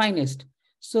of the finest.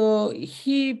 So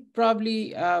he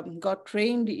probably got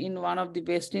trained in one of the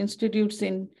best institutes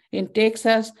in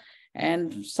Texas,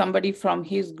 and somebody from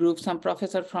his group, some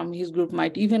professor from his group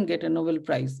might even get a Nobel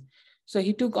Prize. So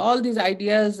he took all these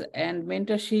ideas and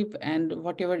mentorship and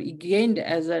whatever he gained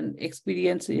as an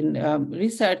experience in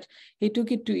research, he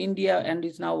took it to India and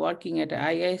is now working at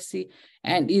IISc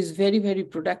and is very, very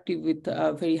productive with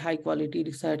very high quality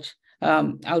research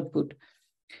output.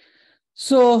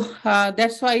 So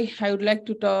that's why I would like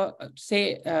to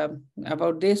say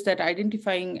about this, that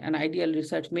identifying an ideal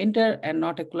research mentor and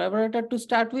not a collaborator to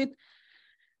start with.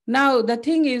 Now, the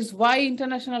thing is why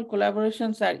international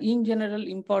collaborations are in general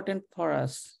important for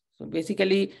us. So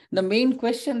basically, the main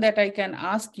question that I can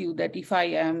ask you, that if I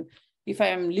am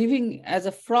living as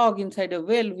a frog inside a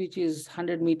well, which is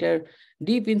 100 meters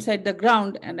deep inside the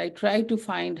ground, and I try to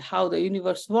find how the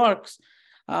universe works,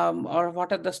 or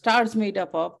what are the stars made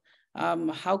up of,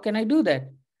 how can I do that?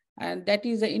 And that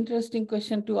is an interesting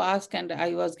question to ask. And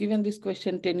I was given this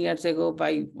question 10 years ago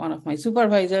by one of my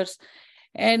supervisors.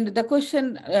 And the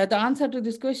question, the answer to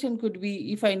this question could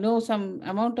be, if I know some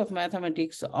amount of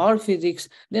mathematics or physics,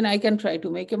 then I can try to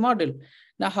make a model.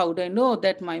 Now, how do I know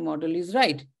that my model is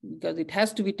right? Because it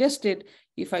has to be tested.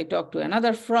 If I talk to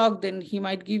another frog, then he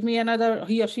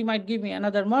or she might give me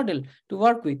another model to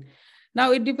work with.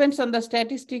 Now, it depends on the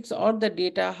statistics or the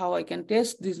data, how I can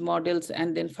test these models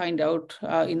and then find out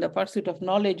in the pursuit of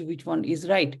knowledge which one is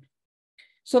right.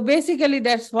 So basically,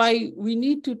 that's why we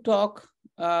need to talk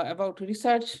about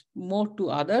research more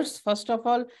to others, first of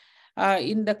all,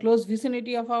 in the close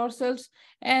vicinity of ourselves.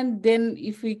 And then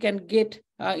if we can get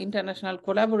international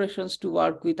collaborations to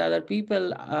work with other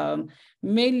people,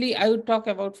 mainly I would talk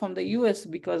about from the US,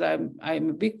 because I'm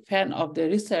a big fan of the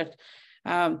research.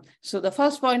 So the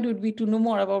first point would be to know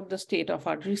more about the state of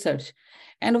art research.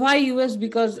 And why US?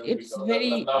 Because it's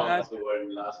very... last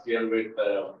year with,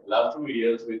 last 2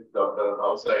 years with Dr.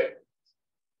 Outside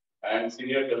and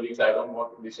senior colleagues, I don't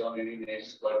want to mention any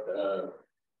names, but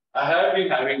I have been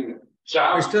having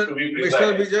chance to be precise.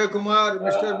 Mr. Vijay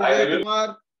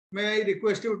Kumar, may I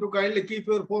request you to kindly keep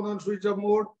your phone on switch off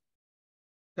mode?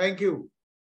 Thank you.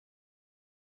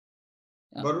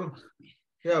 Varun,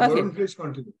 Varun, please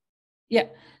continue. Yeah,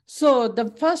 so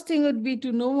the first thing would be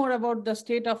to know more about the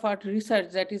state of art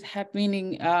research that is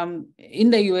happening in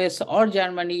the US or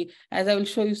Germany, as I will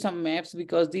show you some maps,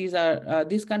 because these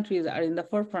countries are in the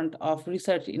forefront of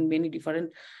research in many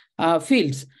different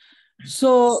fields.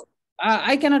 So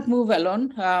I cannot move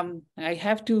alone. I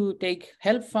have to take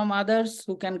help from others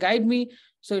who can guide me.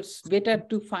 So it's better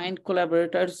to find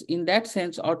collaborators in that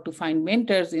sense, or to find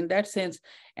mentors in that sense.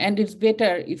 And it's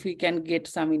better if we can get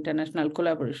some international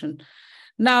collaboration.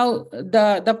 Now,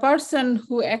 the person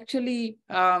who actually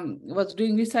was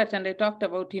doing research, and I talked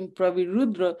about him, Pravir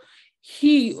Rudra,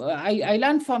 I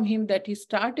learned from him that he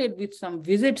started with some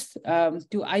visits to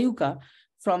Ayuka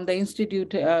from the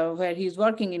institute where he's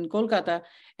working in Kolkata,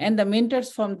 and the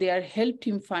mentors from there helped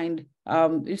him find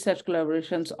research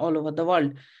collaborations all over the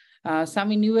world.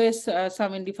 Some in US,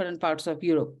 some in different parts of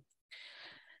Europe.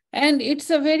 And it's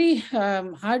a very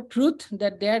hard truth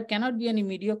that there cannot be any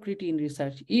mediocrity in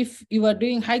research. If you are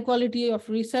doing high quality of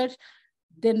research,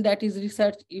 then that is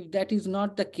research. If that is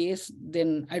not the case,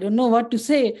 then I don't know what to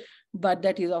say. but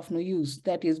that is of no use.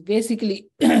 That is basically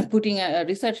putting a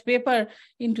research paper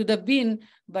into the bin,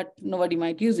 but nobody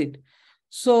might use it.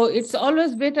 So it's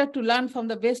always better to learn from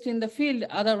the best in the field.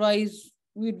 Otherwise,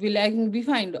 we'd be lagging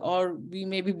behind, or we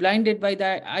may be blinded by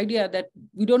the idea that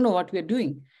we don't know what we're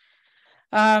doing.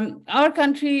 Our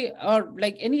country, or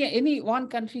like any one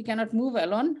country, cannot move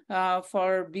alone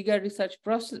for bigger research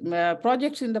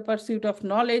projects in the pursuit of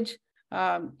knowledge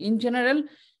in general.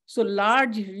 So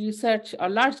large research or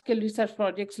large-scale research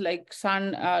projects like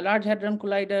CERN, Large Hadron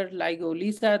Collider, LIGO,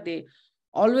 LISA, they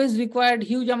always required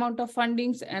huge amount of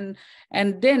fundings. And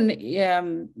then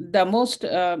the most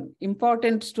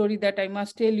important story that I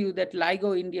must tell you, that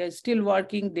LIGO India is still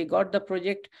working. They got the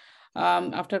project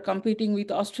after competing with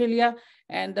Australia,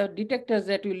 and the detectors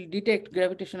that will detect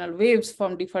gravitational waves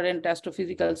from different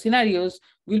astrophysical scenarios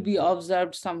will be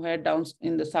observed somewhere down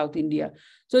in the South India.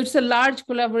 So it's a large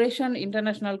collaboration,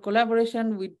 international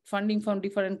collaboration with funding from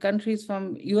different countries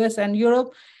from US and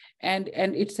Europe, and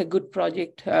it's a good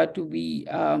project to be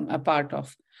a part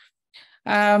of.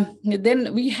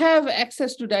 Then we have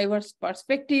access to diverse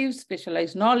perspectives,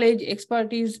 specialized knowledge,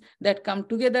 expertise that come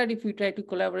together if we try to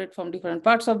collaborate from different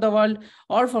parts of the world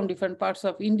or from different parts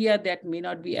of India that may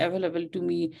not be available to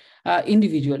me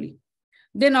individually.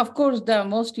 Then, of course, the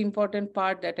most important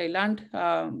part that I learned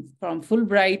from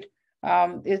Fulbright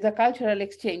is the cultural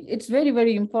exchange. It's very,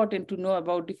 very important to know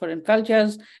about different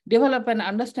cultures, develop an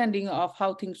understanding of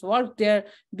how things work there,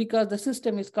 because the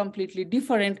system is completely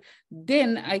different.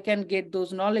 Then I can get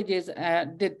those knowledges,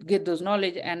 and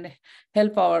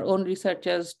help our own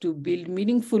researchers to build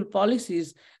meaningful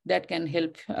policies that can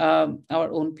help our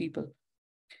own people.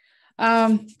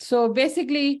 So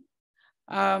basically,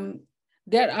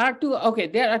 there are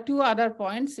two other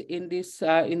points in this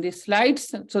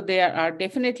slides. So there are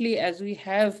definitely, as we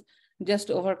have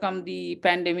just overcome the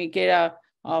pandemic era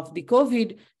of the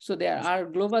COVID, so there are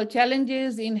global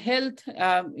challenges in health,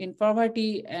 in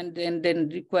poverty, and then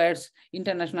requires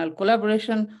international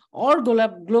collaboration or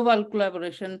global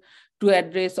collaboration to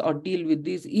address or deal with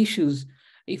these issues.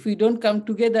 If we don't come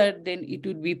together, then it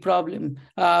would be a problem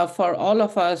for all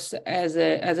of us as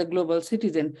a global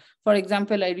citizen. For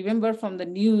example, I remember from the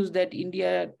news that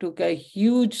India took a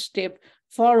huge step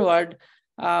forward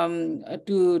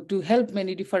to help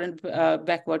many different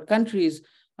backward countries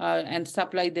and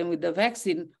supply them with the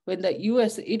vaccine when the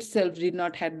US itself did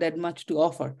not have that much to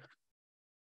offer.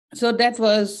 So that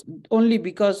was only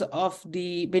because of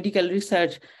the medical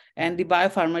research and the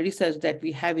biopharma research that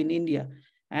we have in India.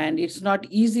 And it's not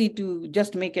easy to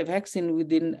just make a vaccine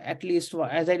within at least,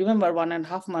 as I remember,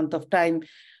 1.5 months of time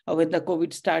when the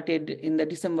COVID started in the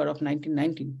December of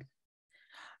 1919.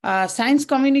 Science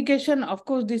communication, of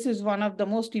course, this is one of the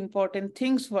most important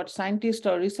things what scientists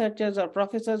or researchers or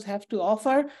professors have to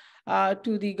offer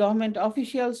to the government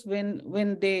officials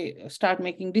when they start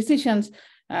making decisions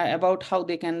about how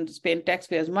they can spend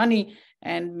taxpayers' money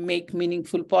and make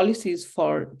meaningful policies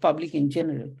for public in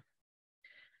general.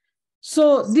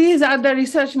 So these are the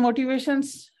research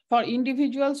motivations for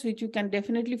individuals, which you can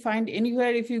definitely find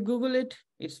anywhere if you Google it.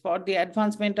 It's for the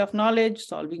advancement of knowledge,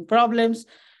 solving problems,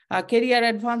 career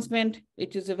advancement.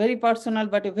 It is a very personal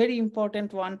but a very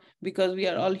important one, because we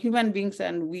are all human beings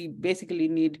and we basically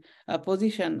need a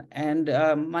position and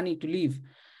money to live.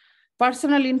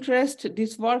 Personal interest,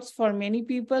 this works for many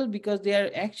people because they are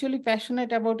actually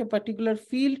passionate about a particular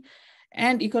field.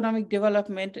 And economic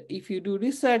development, if you do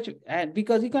research,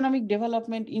 because economic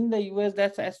development in the US,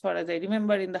 that's as far as I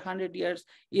remember in the 100 years,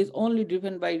 is only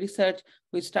driven by research,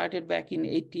 which started back in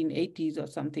 1880s or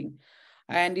something.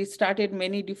 And it started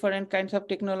many different kinds of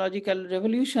technological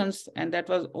revolutions, and that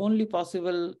was only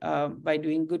possible by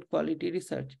doing good quality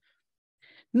research.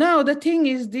 Now, the thing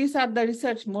is, these are the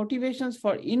research motivations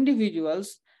for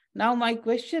individuals. Now, my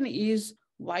question is,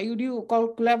 why would you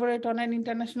collaborate on an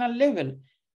international level?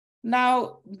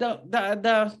 Now,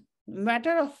 the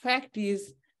matter of fact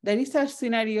is the research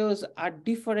scenarios are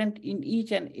different in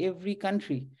each and every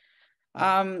country.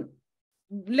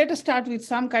 Let us start with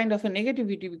some kind of a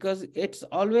negativity, because it's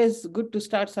always good to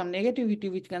start some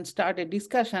negativity, which can start a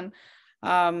discussion,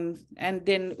 and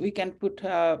then we can put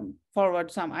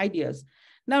forward some ideas.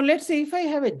 Now, let's say if I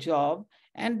have a job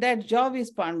and that job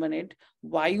is permanent,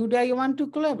 why would I want to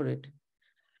collaborate?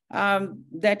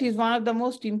 That is one of the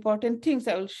most important things.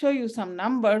 I will show you some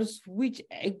numbers which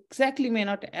exactly may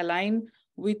not align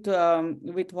with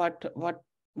what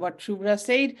Shubhra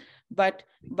said, but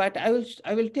I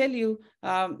will tell you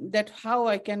that how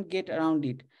I can get around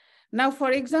it. Now,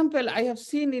 for example, I have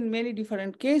seen in many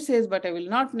different cases, but I will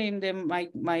not name them.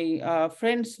 My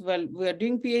friends, well, we are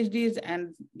doing PhDs,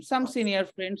 and some senior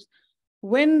friends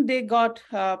when they got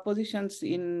positions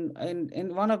in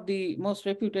one of the most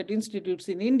reputed institutes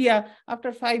in India,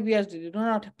 after 5 years, they do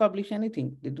not publish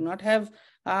anything. They do not have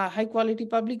high quality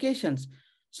publications.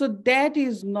 So that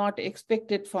is not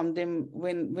expected from them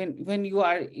when you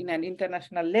are in an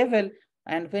international level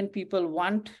and when people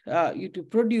want you to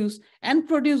produce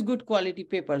good quality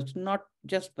papers, not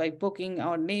just by poking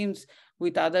our names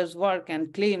with others' work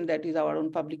and claim that is our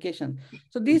own publication.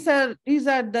 So these are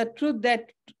the truth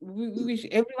that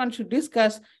everyone should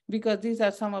discuss, because these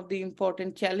are some of the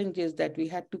important challenges that we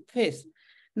had to face.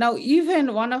 Now,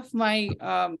 even one of my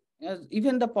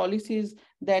even the policies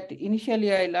that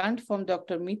initially I learned from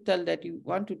Dr. Mittal that you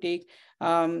want to take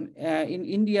in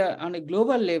India on a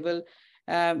global level,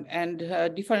 and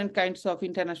different kinds of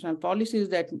international policies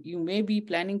that you may be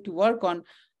planning to work on,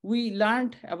 we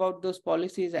learned about those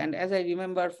policies. And as I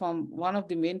remember from one of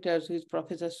the mentors, who is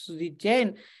Professor Sudhir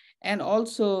Jain, and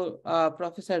also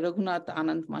Professor Raghunath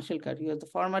Anand Mashelkar. He was the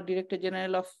former Director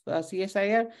General of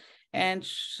CSIR, and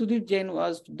Sudhir Jain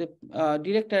was the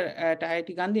director at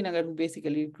IIT Gandhinagar, who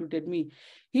basically recruited me.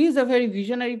 He is a very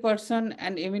visionary person,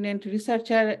 an eminent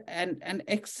researcher, and an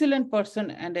excellent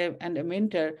person and a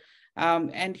mentor.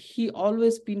 And he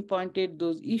always pinpointed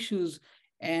those issues,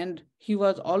 and he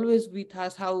was always with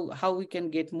us how we can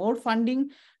get more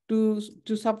funding to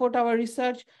support our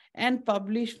research and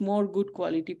publish more good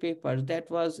quality papers. That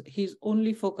was his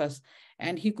only focus,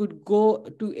 and he could go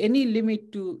to any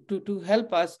limit to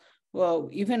help us,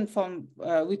 even from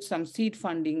with some seed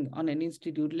funding on an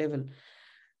institute level.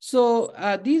 So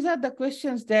these are the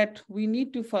questions that we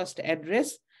need to first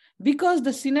address, because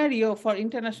the scenario for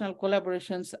international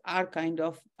collaborations are kind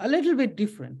of a little bit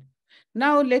different.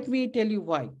 Now, let me tell you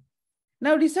why.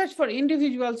 Now, research for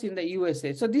individuals in the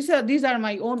USA. So these are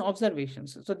my own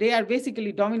observations. So they are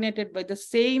basically dominated by the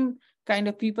same kind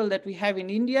of people that we have in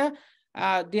India.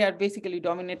 They are basically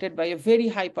dominated by a very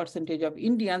high percentage of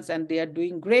Indians, and they are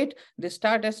doing great. They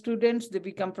start as students, they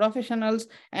become professionals,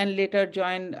 and later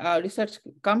join research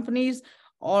companies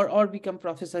or become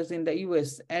professors in the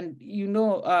US. And you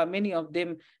know many of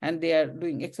them, and they are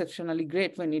doing exceptionally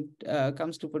great when it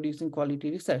comes to producing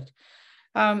quality research.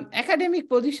 Academic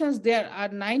positions, there are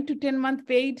 9 to 10 month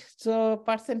paid. So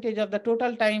percentage of the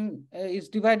total time is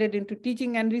divided into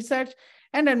teaching and research,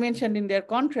 and are mentioned in their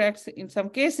contracts. In some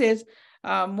cases,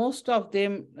 most of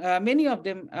them, many of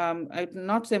them, I would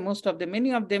not say most of them,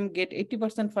 many of them get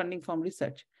 80% funding from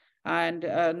research. And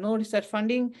no research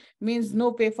funding means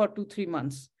no pay for 2-3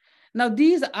 months. Now,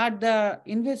 these are the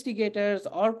investigators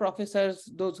or professors,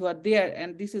 those who are there,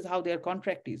 and this is how their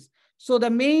contract is. So the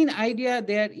main idea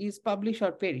there is publish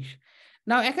or perish.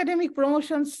 Now, academic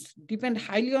promotions depend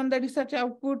highly on the research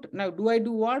output. Now, do I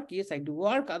do work? Yes, I do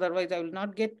work. Otherwise, I will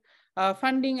not get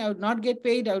funding. I would not get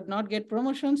paid. I would not get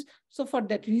promotions. So for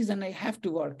that reason, I have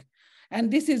to work. And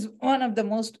this is one of the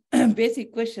most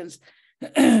basic questions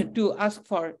to ask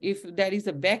for, if there is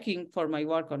a backing for my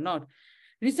work or not.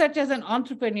 Research as an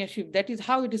entrepreneurship, that is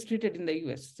how it is treated in the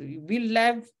US. So you build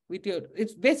lab with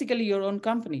it's basically your own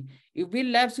company. You build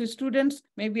labs with students,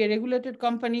 maybe a regulated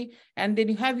company, and then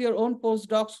you have your own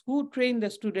postdocs who train the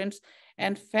students,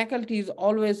 and faculty is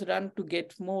always run to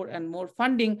get more and more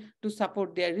funding to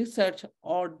support their research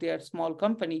or their small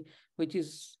company, which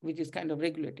is kind of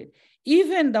regulated.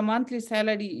 Even the monthly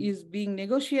salary is being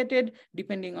negotiated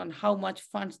depending on how much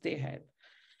funds they have.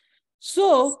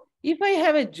 So if I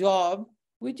have a job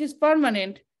which is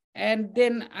permanent, and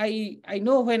then I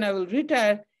know when I will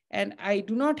retire, and I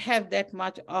do not have that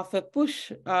much of a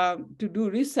push to do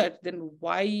research, then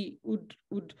where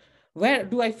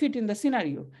do I fit in the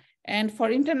scenario? And for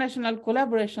international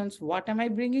collaborations, what am I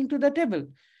bringing to the table?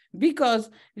 Because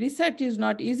research is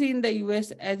not easy in the US,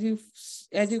 as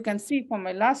you can see from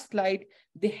my last slide.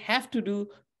 They have to do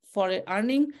for an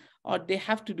earning, or they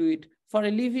have to do it for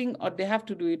a living, or they have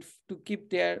to do it to keep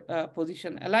their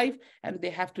position alive, and they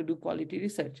have to do quality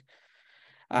research.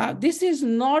 This is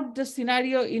not the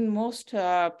scenario in most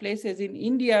places in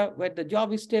India where the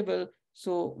job is stable,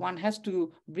 so one has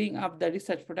to bring up the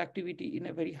research productivity in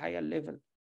a very higher level.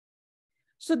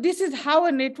 So this is how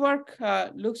a network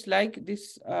looks like.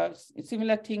 This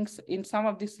similar things in some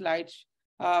of the slides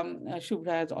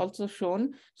Shubhra has also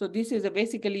shown. So this is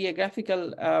basically a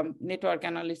graphical network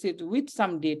analysis with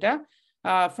some data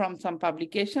from some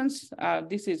publications.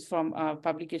 This is from a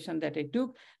publication that I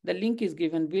took. The link is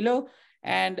given below.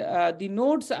 And the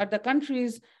nodes are the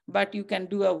countries, but you can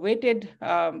do a weighted,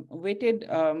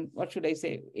 what should I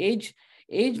say, age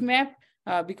map,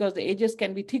 because the edges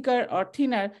can be thicker or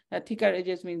thinner. Thicker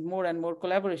edges means more and more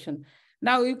collaboration.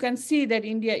 Now you can see that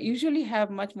India usually have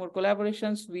much more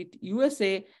collaborations with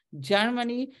USA,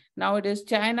 Germany, nowadays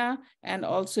China, and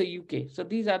also UK. So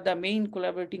these are the main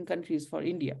collaborating countries for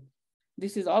India.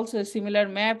 This is also a similar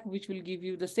map, which will give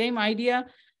you the same idea.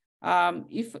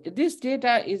 If this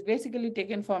data is basically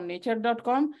taken from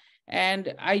nature.com,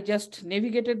 and I just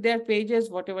navigated their pages,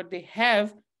 whatever they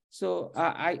have. So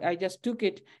I just took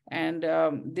it, and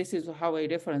this is how I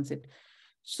reference it.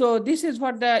 So this is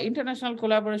what the international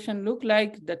collaboration look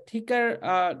like. The thicker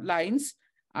lines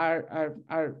are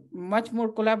much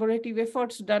more collaborative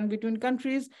efforts done between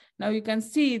countries. Now you can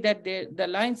see that the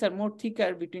lines are more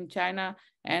thicker between China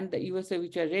and the USA,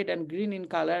 which are red and green in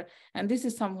color. And this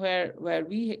is somewhere where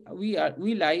we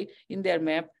lie in their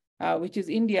map, which is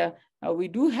India. We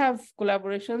do have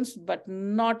collaborations, but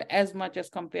not as much as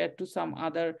compared to some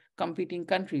other competing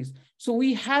countries. So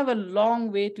we have a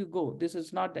long way to go. This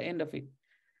is not the end of it.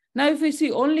 Now, if we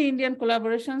see only Indian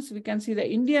collaborations, we can see the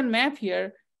Indian map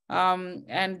here.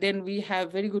 And then we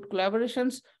have very good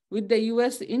collaborations with the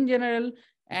US in general.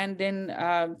 And then,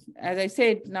 as I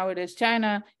said, nowadays,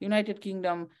 China, United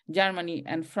Kingdom, Germany,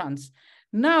 and France.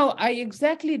 Now, I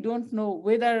exactly don't know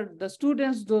whether the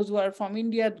students, those who are from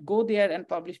India, go there and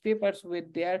publish papers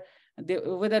with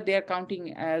whether they are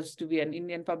counting as to be an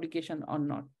Indian publication or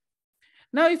not.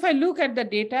 Now, if I look at the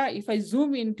data, if I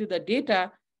zoom into the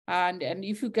data, and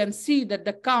if you can see that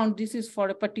the count, this is for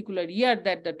a particular year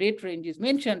that the date range is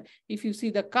mentioned. If you see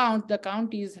the count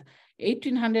is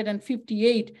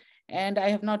 1,858. And I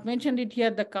have not mentioned it here,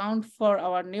 the count for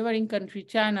our neighboring country,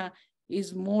 China,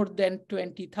 is more than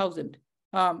 20,000.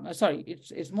 Sorry,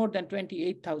 it's more than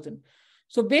 28,000.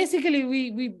 So basically,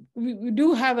 we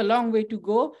do have a long way to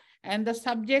go. And the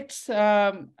subjects,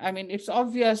 I mean, it's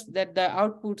obvious that the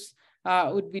outputs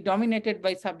would be dominated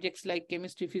by subjects like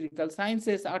chemistry, physical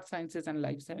sciences, art sciences, and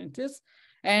life sciences.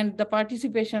 And the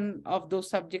participation of those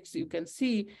subjects you can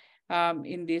see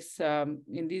in this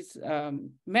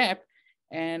map.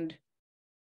 And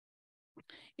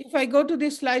if I go to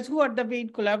these slides, who are the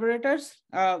main collaborators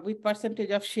with percentage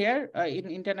of share in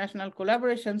international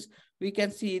collaborations, we can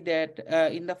see that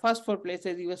in the first 4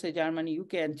 places, USA, Germany,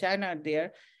 UK, and China are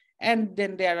there. And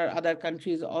then there are other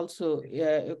countries also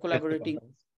collaborating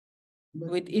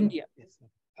with India.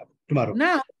 Tomorrow.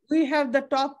 Now we have the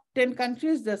top 10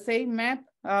 countries, the same map,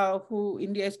 who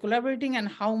India is collaborating and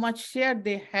how much share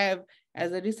they have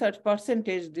as a research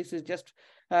percentage. This is just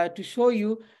to show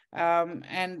you.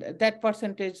 And that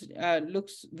percentage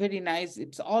looks very nice.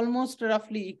 It's almost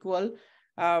roughly equal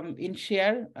in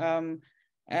share.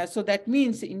 So that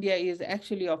means India is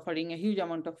actually offering a huge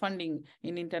amount of funding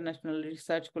in international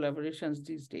research collaborations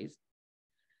these days.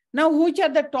 Now, which are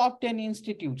the top 10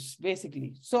 institutes,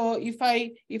 basically? So if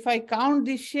I count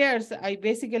these shares, I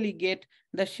basically get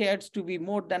the shares to be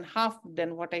more than half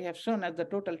than what I have shown as the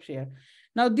total share.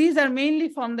 Now, these are mainly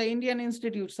from the Indian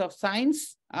Institutes of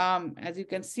Science. As you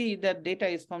can see, the data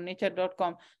is from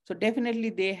nature.com. So definitely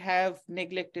they have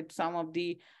neglected some of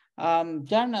the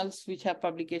journals which have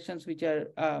publications which are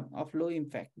of low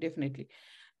impact, definitely.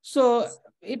 So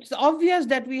it's obvious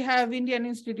that we have Indian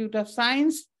Institute of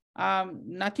Science.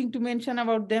 Nothing to mention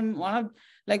about them,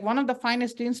 one of the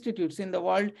finest institutes in the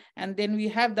world. And then we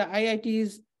have the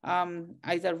IITs,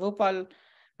 IISER Bhopal,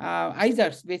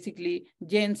 IISERs, basically,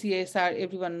 JNCSR,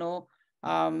 everyone know.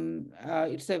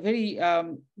 It's a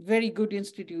very good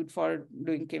institute for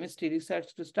doing chemistry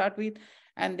research to start with.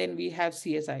 And then we have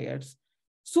CSIRs.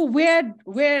 So where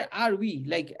are we?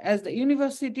 Like, as the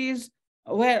universities,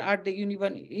 where are the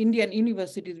Indian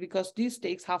universities? Because this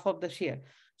takes half of the share.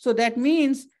 So that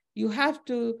means you have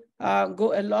to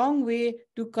go a long way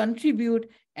to contribute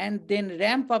and then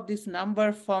ramp up this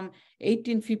number from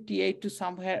 1858 to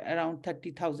somewhere around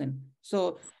 30,000.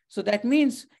 So that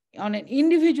means on an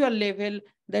individual level,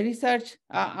 the research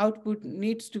output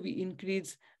needs to be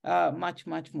increased much,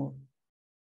 much more.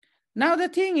 Now, the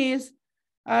thing is,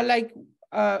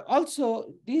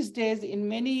 also these days in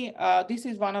many, this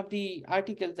is one of the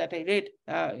articles that I read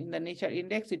in the Nature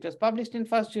Index. It was published in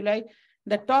 1st July.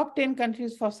 The top 10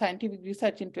 countries for scientific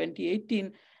research in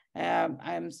 2018.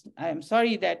 I'm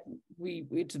sorry that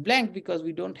it's blank because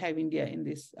we don't have India in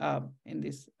this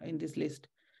list.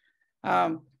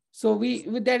 So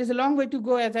there is a long way to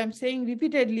go, as I'm saying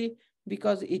repeatedly,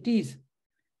 because it is.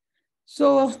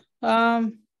 So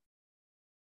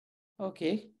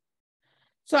okay.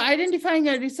 So identifying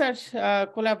a research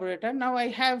collaborator. Now I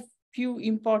have few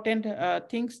important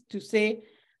things to say.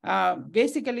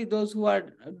 Basically, those who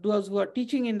are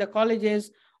teaching in the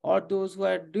colleges or those who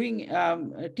are doing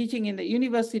teaching in the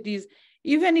universities,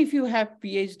 even if you have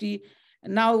PhD,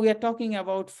 now we are talking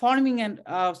about forming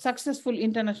a successful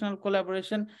international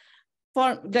collaboration.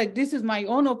 this is my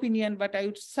own opinion, but I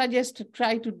would suggest to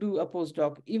try to do a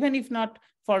postdoc, even if not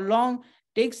for long.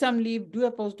 Take some leave, do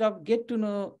a postdoc, get to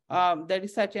know the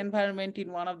research environment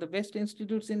in one of the best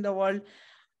institutes in the world.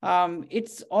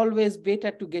 It's always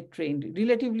better to get trained.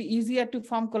 Relatively easier to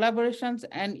form collaborations,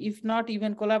 and if not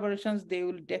even collaborations, they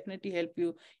will definitely help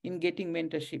you in getting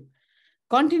mentorship.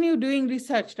 Continue doing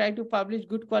research, try to publish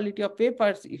good quality of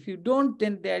papers. If you don't,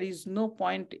 then there is no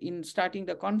point in starting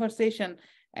the conversation.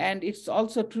 And it's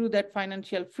also true that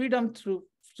financial freedom through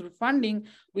funding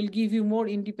will give you more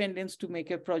independence to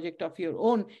make a project of your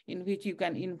own in which you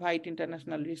can invite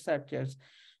international researchers.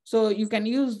 So you can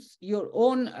use your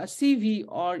own CV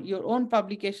or your own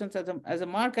publications as a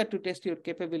marker to test your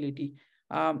capability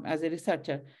as a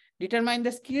researcher. Determine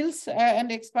the skills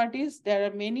and expertise. There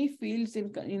are many fields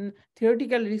in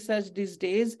theoretical research these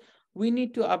days. We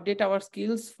need to update our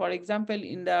skills. For example,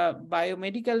 in the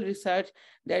biomedical research,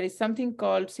 there is something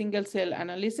called single cell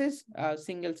analysis,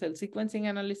 single cell sequencing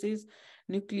analysis,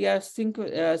 nuclear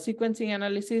sequencing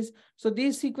analysis. So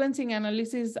these sequencing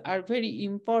analyses are very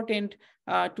important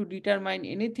to determine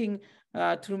anything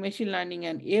through machine learning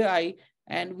and AI.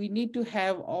 And we need to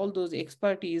have all those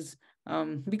expertise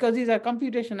because these are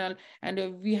computational,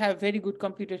 and we have very good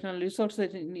computational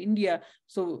resources in India.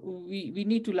 So we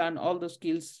need to learn all those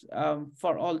skills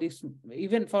for all these,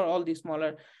 even for all these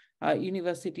smaller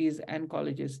universities and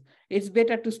colleges. It's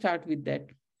better to start with that.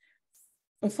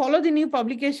 Follow the new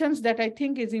publications that I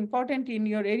think is important in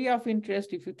your area of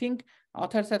interest. If you think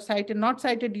authors have not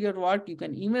cited your work, you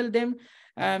can email them,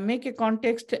 make a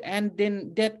context, and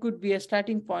then that could be a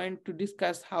starting point to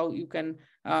discuss how you can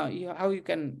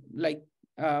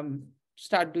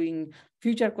start doing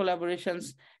future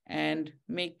collaborations and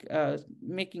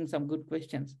making some good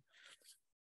questions.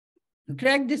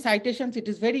 Track the citations. It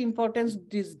is very important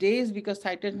these days because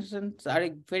citations are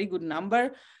a very good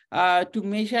number to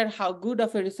measure how good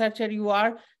of a researcher you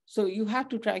are. So you have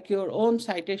to track your own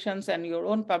citations and your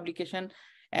own publication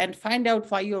and find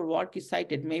out why your work is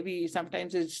cited. Maybe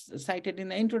sometimes it's cited in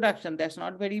the introduction. That's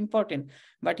not very important.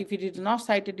 But if it is not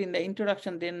cited in the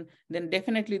introduction, then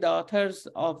definitely the authors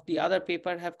of the other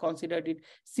paper have considered it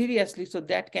seriously. So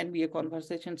that can be a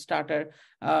conversation starter,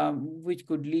 which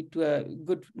could lead to a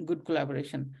good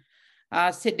collaboration.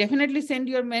 So definitely send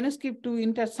your manuscript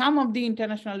to some of the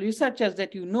international researchers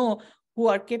that you know who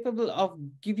are capable of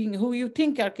giving, who you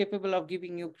think are capable of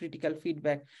giving you critical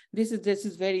feedback. This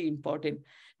is very important.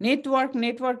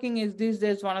 Networking is these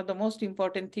days one of the most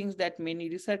important things that many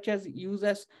researchers use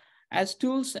as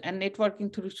tools, and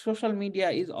networking through social media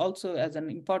is also as an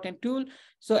important tool.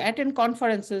 So attend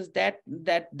conferences. That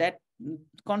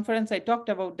conference I talked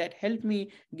about that helped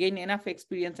me gain enough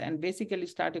experience and basically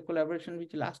start a collaboration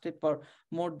which lasted for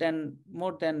more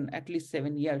than at least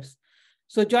 7 years.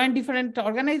 So join different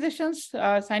organizations,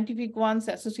 scientific ones,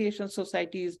 associations,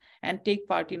 societies, and take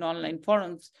part in online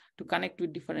forums to connect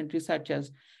with different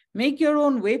researchers. Make your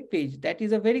own web page. That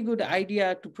is a very good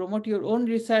idea to promote your own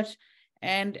research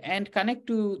and connect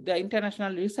to the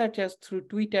international researchers through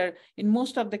Twitter. In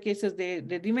most of the cases, they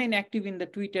remain active in the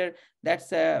Twitter.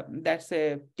 That's a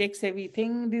tech-savvy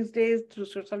thing these days through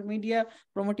social media,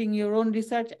 promoting your own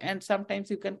research, and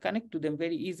sometimes you can connect to them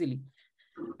very easily.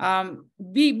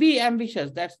 Be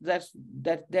ambitious.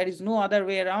 There is no other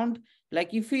way around.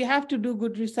 Like if we have to do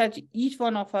good research, each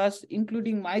one of us,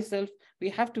 including myself, we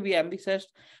have to be ambitious.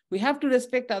 We have to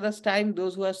respect others' time,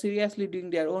 those who are seriously doing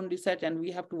their own research, and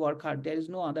we have to work hard. There is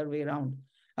no other way around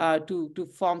to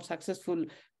form successful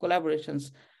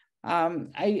collaborations.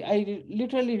 I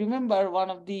literally remember one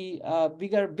of the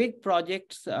big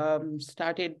projects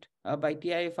started by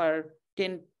TIFR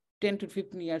 10 to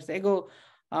 15 years ago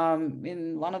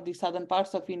in one of the southern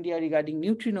parts of India regarding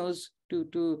neutrinos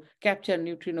to capture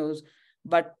neutrinos,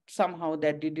 but somehow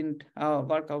that didn't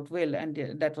work out well, and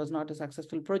that was not a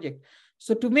successful project.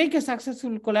 So to make a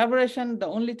successful collaboration, the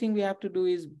only thing we have to do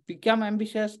is become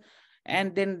ambitious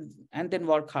and then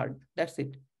work hard. That's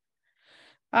it.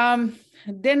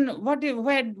 Then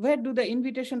where do the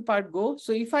invitation part go?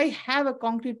 So if I have a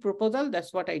concrete proposal,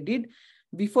 that's what I did.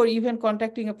 Before even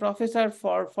contacting a professor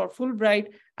for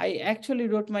Fulbright, I actually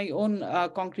wrote my own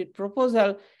concrete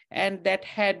proposal, and that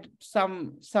had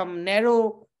some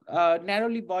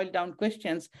narrowly boiled down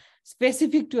questions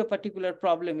specific to a particular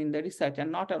problem in the research,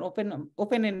 and not an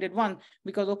open-ended one,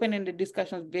 because open-ended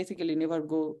discussions basically never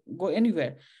go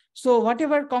anywhere. So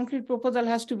whatever concrete proposal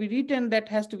has to be written, that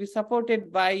has to be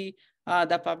supported by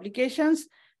the publications,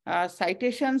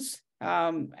 citations,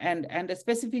 and a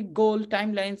specific goal,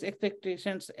 timelines,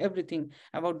 expectations, everything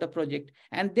about the project.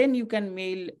 And then you can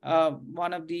mail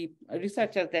one of the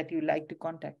researchers that you like to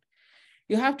contact.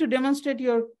 You have to demonstrate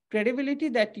your credibility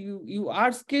that you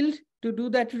are skilled to do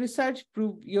that research,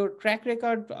 prove your track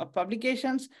record of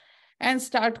publications, and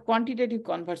start quantitative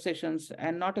conversations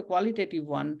and not a qualitative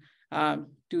one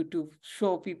to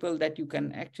show people that you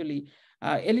can actually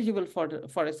eligible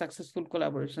for a successful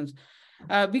collaborations.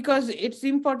 Because it's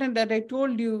important that I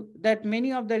told you that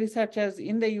many of the researchers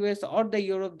in the US or the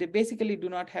Europe, they basically do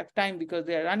not have time because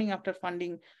they are running after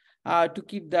funding to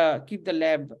keep the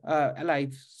lab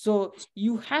alive. So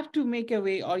you have to make a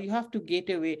way, or you have to get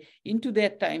a way into their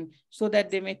time so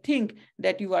that they may think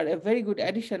that you are a very good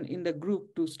addition in the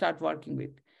group to start working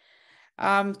with.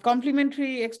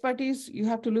 Complementary expertise, you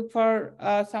have to look for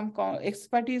some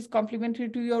expertise complementary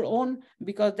to your own,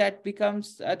 because that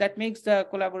becomes that makes the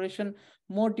collaboration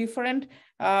more different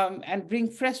and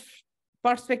bring fresh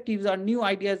perspectives or new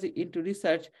ideas into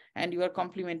research, and you are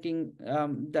complementing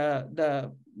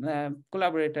the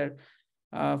collaborator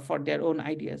for their own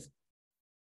ideas.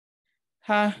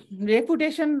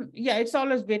 Reputation, yeah, it's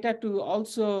always better to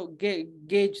also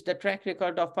gauge the track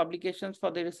record of publications for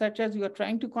the researchers you are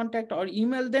trying to contact, or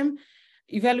email them,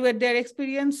 evaluate their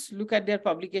experience, look at their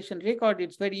publication record.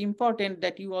 It's very important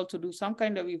that you also do some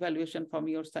kind of evaluation from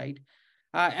your side.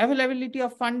 Availability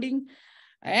of funding,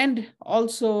 and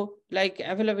also like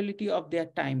availability of their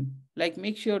time. Like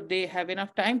make sure they have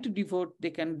enough time to devote,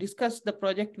 they can discuss the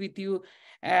project with you.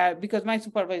 Because my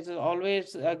supervisor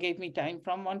always gave me time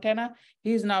from Montana.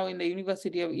 He's now in the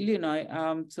University of Illinois,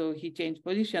 so he changed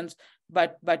positions,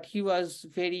 but he was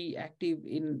very active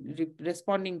in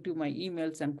responding to my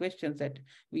emails and questions that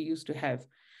we used to have.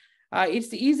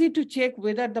 It's easy to check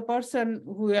whether the person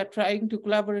who you are trying to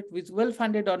collaborate with is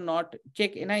well-funded or not.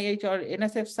 Check NIH or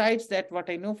NSF sites, that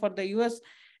what I know for the US,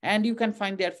 and you can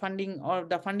find their funding or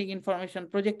the funding information,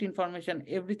 project information,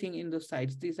 everything in those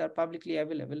sites. These are publicly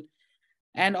available.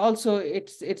 And also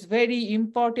it's very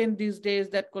important these days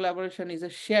that collaboration is a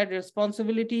shared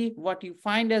responsibility. What you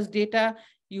find as data,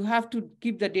 you have to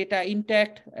keep the data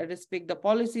intact, respect the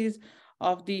policies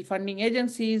of the funding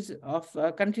agencies, of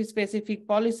country-specific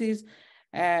policies,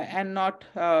 and not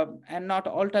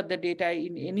alter the data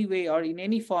in any way or in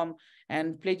any form.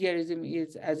 And plagiarism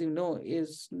is, as you know,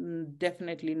 is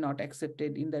definitely not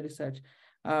accepted in the research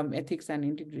ethics and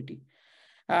integrity.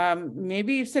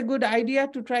 Maybe it's a good idea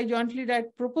to try jointly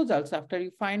write proposals after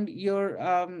you find your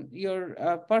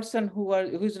person who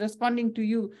is responding to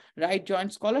you. Write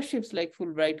joint scholarships like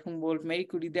Fulbright, Humboldt, Marie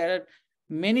Curie. There are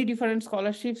many different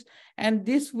scholarships, and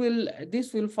this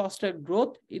will foster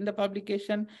growth in the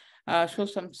publication, show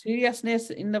some seriousness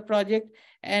in the project,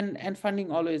 and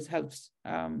funding always helps.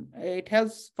 It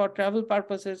helps for travel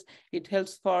purposes. It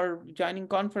helps for joining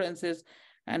conferences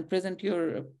and present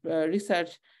your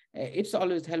research. It's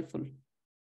always helpful.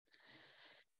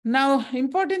 Now,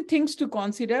 important things to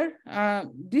consider.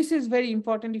 This is very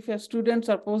important if you have students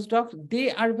or postdocs.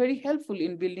 They are very helpful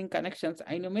in building connections.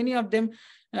 I know many of them,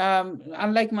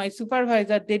 unlike my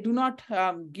supervisor, they do not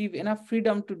give enough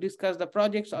freedom to discuss the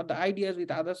projects or the ideas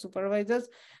with other supervisors.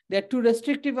 They're too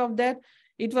restrictive of that.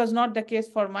 It was not the case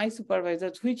for my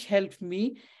supervisors, which helped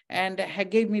me and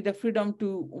gave me the freedom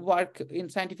to work in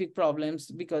scientific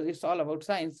problems, because it's all about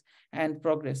science and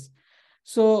progress.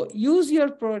 So use your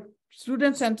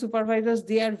students and supervisors.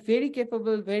 They are very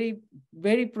capable, very,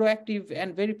 very proactive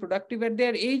and very productive at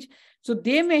their age. So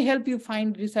they may help you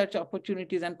find research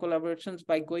opportunities and collaborations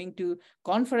by going to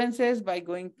conferences, by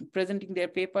presenting their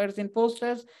papers in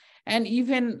posters, and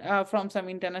even from some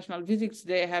international visits.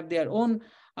 They have their own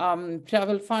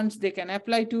travel funds they can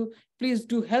apply to. Please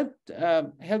do help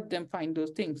them find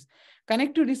those things.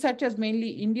 Connect to researchers, mainly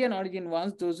Indian origin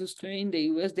ones, those who stay in the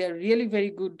US. They are really very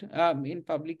good in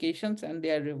publications, and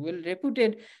they are well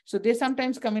reputed. So they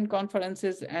sometimes come in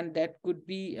conferences, and that could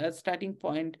be a starting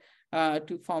point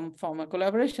to form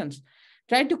collaborations.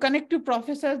 Try to connect to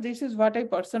professors. This is what I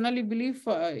personally believe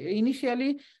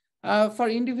initially for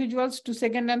individuals to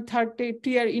second and third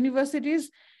tier universities.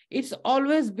 It's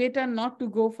always better not to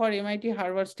go for MIT,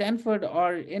 Harvard, Stanford,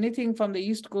 or anything from the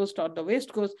East Coast or the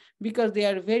West Coast, because they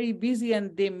are very busy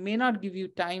and they may not give you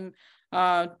time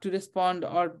to respond,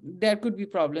 or there could be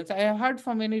problems. I have heard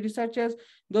from many researchers,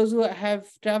 those who have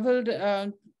traveled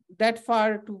that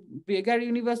far to bigger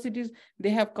universities,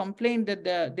 they have complained that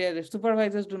their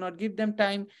supervisors do not give them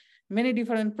time, many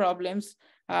different problems.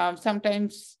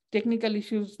 Sometimes technical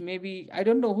issues, maybe, I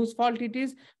don't know whose fault it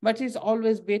is, but it's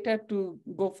always better to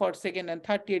go for second and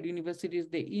third tier universities.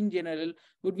 They, in general,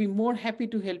 would be more happy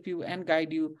to help you and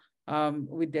guide you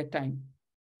with their time.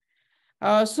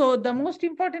 So the most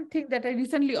important thing that I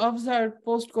recently observed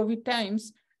post-COVID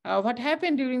times, what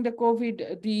happened during the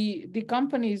COVID, the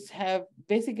companies have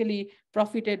basically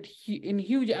profited in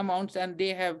huge amounts, and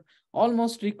they have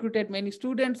almost recruited many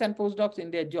students and postdocs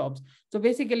in their jobs. So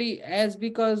basically,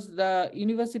 because the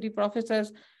university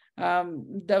professors,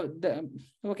 they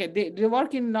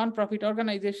work in non-profit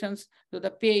organizations, so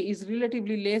the pay is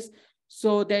relatively less.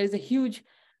 So there is a huge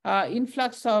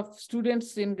influx of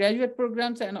students in graduate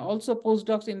programs and also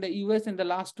postdocs in the US in the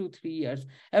last 2-3 years,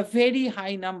 a very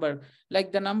high number.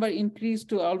 Like the number increased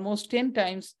to almost 10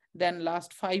 times than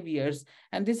last 5 years.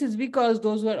 And this is because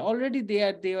those who are already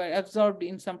there, they were absorbed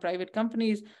in some private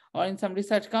companies or in some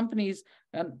research companies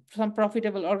and some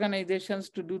profitable organizations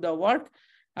to do the work.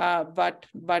 But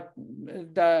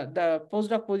the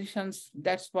postdoc positions,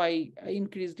 that's why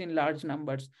increased in large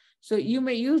numbers. So you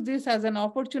may use this as an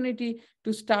opportunity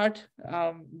to start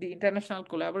the international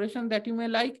collaboration that you may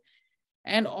like.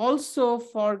 And also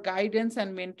for guidance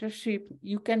and mentorship,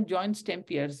 you can join STEM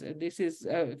Peers. This is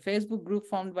a Facebook group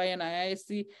formed by an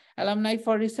IISc alumni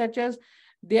for researchers.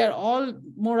 They are all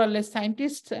more or less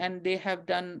scientists, and they have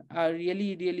done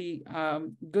really, really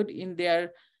good in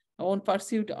their own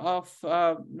pursuit of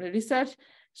research.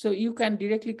 So you can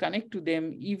directly connect to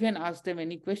them, even ask them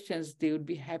any questions. They would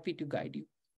be happy to guide you.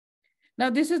 Now,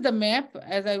 this is the map,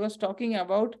 as I was talking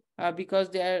about, because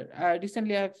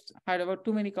recently I've heard about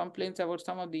too many complaints about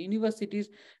some of the universities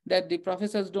that the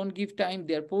professors don't give time,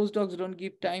 their postdocs don't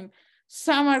give time.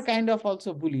 Some are kind of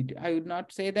also bullied. I would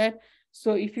not say that.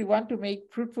 So if you want to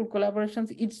make fruitful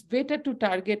collaborations, it's better to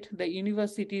target the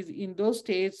universities in those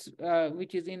states,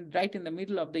 which is right in the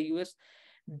middle of the US.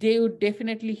 They would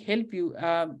definitely help you,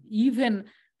 even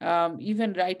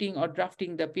writing or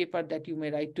drafting the paper that you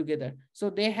may write together. So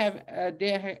they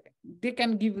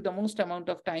can give you the most amount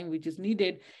of time which is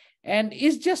needed. And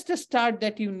it's just a start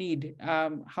that you need.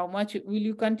 How much will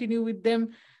you continue with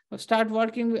them?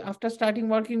 After starting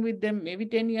working with them, maybe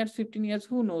 10 years, 15 years,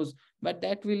 who knows? But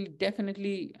that will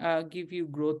definitely give you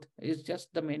growth. It's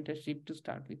just the mentorship to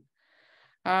start with.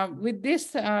 With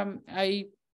this, I'm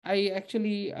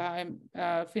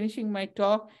finishing my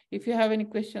talk. If you have any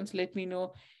questions, let me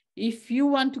know. If you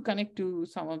want to connect to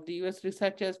some of the US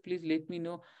researchers, please let me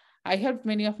know. I helped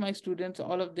many of my students.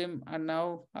 All of them are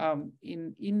now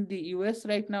in the US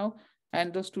right now.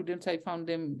 And those students, I found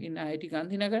them in IIT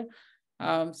Gandhinagar.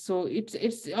 So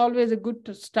it's always a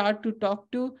good start to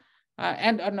talk to.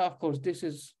 And of course, this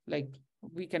is like,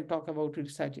 we can talk about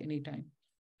research anytime.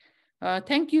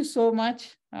 Thank you so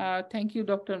much. Thank you,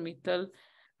 Dr. Mittal,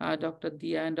 Dr.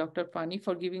 Dia, and Dr. Pani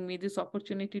for giving me this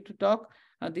opportunity to talk.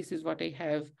 This is what I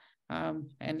have.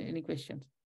 And any questions?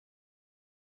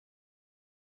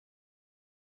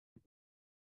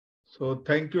 So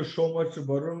thank you so much,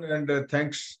 Varun, and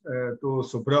thanks to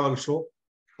Subra also.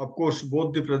 Of course,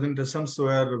 both the presentations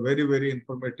were very, very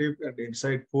informative and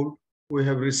insightful. We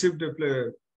have received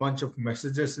a bunch of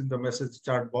messages in the message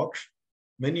chat box.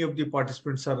 Many of the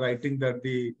participants are writing that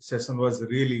the session was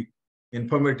really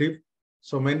informative.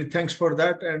 So many thanks for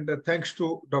that. And thanks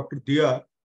to Dr. Dia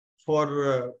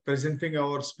for presenting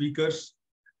our speakers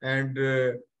and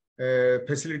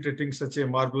facilitating such a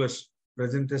marvelous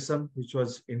presentation, which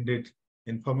was indeed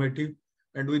informative.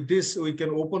 And with this, we can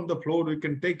open the floor. We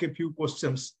can take a few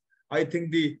questions. I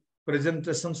think the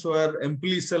presentations were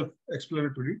amply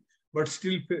self-explanatory, but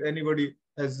still if anybody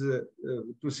has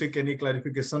to seek any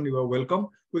clarification, you are welcome.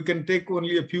 We can take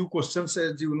only a few questions.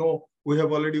 As you know, we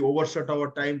have already overshot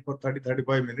our time for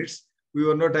 30-35 minutes. We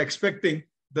were not expecting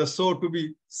the show to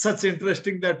be such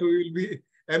interesting that we will be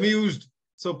amused.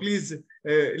 So please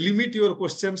limit your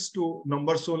questions to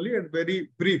numbers only and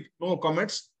very brief, no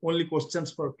comments, only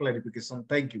questions for clarification.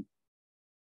 Thank you.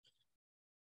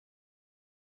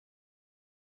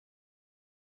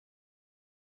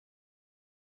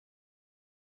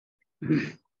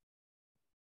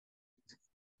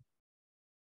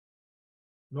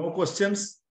 No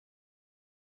questions.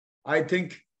 I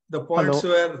think the points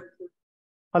were.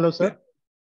 Hello, sir.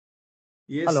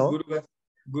 Yes, hello.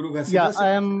 Guru Ghasidas. Yeah, I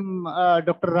am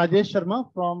Dr. Rajesh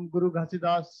Sharma from Guru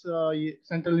Ghasidas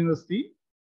Central University.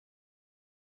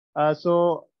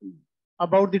 So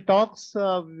about the talks,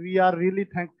 we are really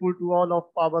thankful to all of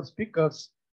our speakers,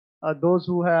 those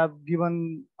who have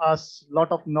given us a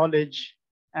lot of knowledge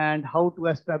and how to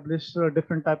establish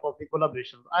different type of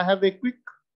collaborations. I have a quick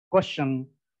question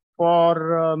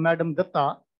for Madam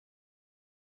Datta.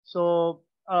 So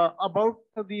about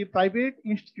the private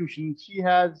institutions, she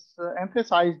has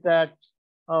emphasized that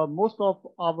most of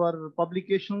our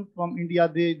publications from India,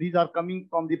 these are coming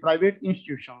from the private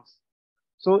institutions.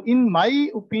 So in my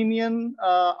opinion,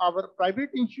 our private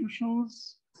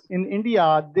institutions in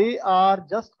India, they are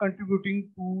just contributing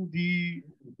to the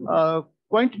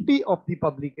quantity of the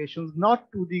publications,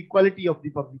 not to the quality of the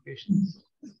publications.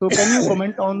 So can you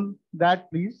comment on that,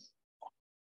 please?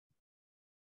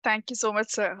 Thank you so much,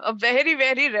 sir. A very,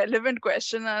 very relevant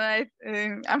question.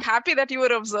 And I'm happy that you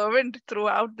were observant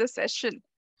throughout the session.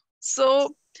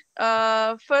 So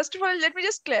first of all, let me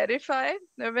just clarify.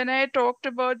 When I talked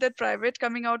about that private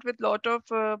coming out with a lot of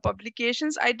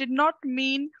publications, I did not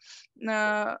mean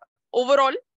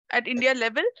overall at India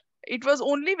level. It was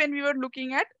only when we were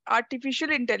looking at artificial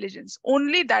intelligence,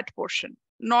 only that portion,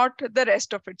 not the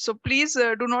rest of it. So please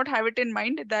do not have it in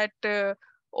mind that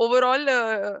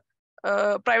overall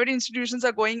private institutions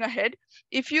are going ahead.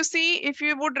 If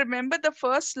you would remember the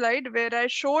first slide where I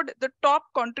showed the top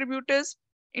contributors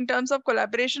in terms of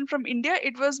collaboration from India,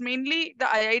 it was mainly the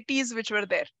IITs which were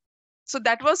there. So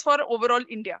that was for overall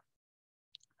India.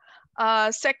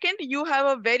 Second, you have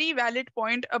a very valid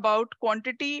point about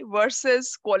quantity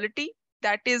versus quality.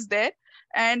 That is there.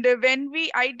 And when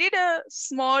I did a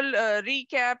small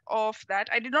recap of that.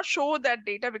 I did not show that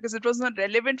data because it was not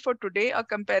relevant for today, a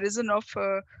comparison of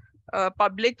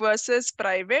public versus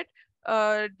private.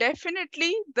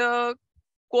 Definitely the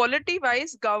quality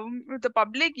wise, the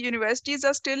public universities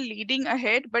are still leading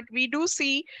ahead, but we do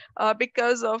see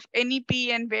because of NEP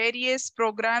and various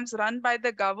programs run by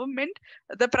the government,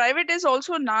 the private is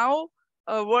also now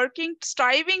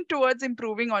striving towards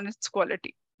improving on its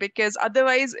quality, because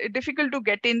otherwise difficult to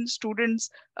get in students,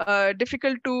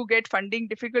 difficult to get funding,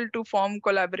 difficult to form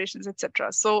collaborations,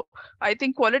 etc. So I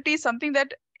think quality is something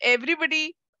that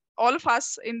everybody, all of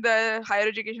us in the higher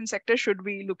education sector should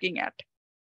be looking at.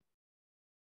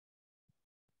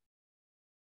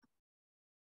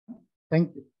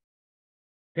 Thank you.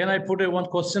 Can I put one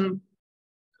question?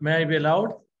 May I be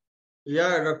allowed?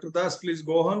 Yeah, Dr. Das, please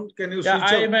go on. Can you switch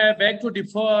I on? may beg to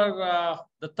defer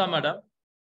Datta madam.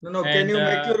 No, can you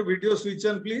make your video switch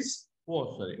on, please?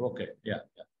 Oh, sorry. Okay. Yeah.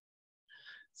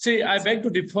 See, I beg to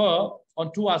differ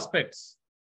on two aspects.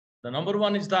 The number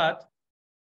one is that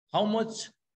how much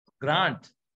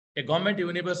grant a government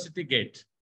university get,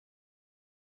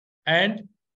 and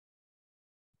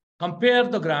compare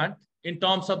the grant in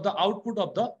terms of the output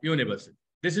of the university.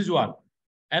 This is one.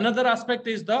 Another aspect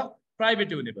is the private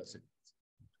universities.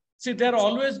 See, there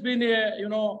always been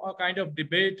a kind of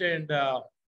debate and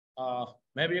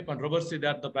maybe a controversy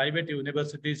that the private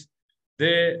universities,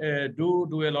 they do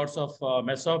a lots of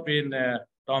mess up in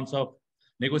terms of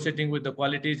negotiating with the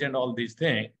qualities and all these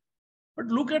things. But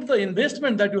look at the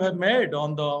investment that you have made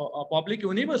on the public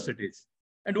universities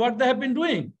and what they have been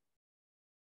doing.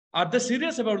 Are they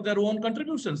serious about their own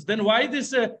contributions? Then why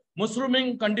this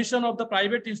mushrooming condition of the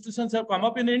private institutions have come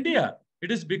up in India? It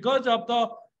is because of the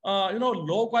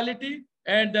low quality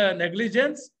and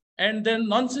negligence, and then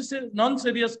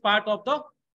non-serious part of the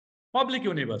public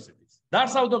universities.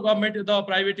 That's how the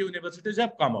private universities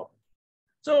have come up.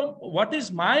 So what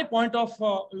is my point of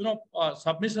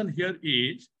submission here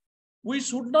is, we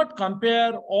should not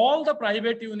compare all the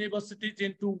private universities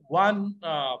into one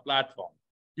platform.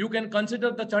 You can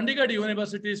consider the Chandigarh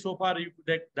University so far. You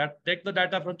take the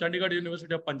data from Chandigarh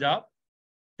University of Punjab.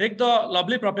 Take the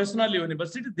lovely professional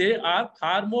university. They are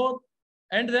far more,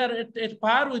 and they are at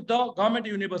par with the government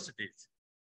universities.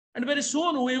 And very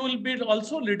soon we will be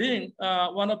also leading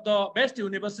one of the best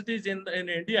universities in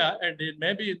India and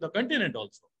maybe in the continent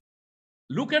also.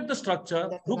 Look at the structure,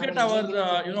 look at our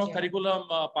curriculum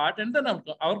part, and then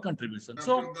our contribution.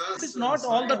 So it is not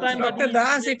all the time. Dr.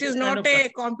 Das, it is not a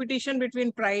competition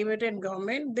between private and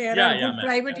government. There are good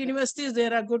private universities,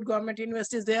 there are good government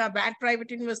universities, there are bad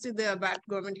private universities, there are bad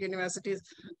government universities.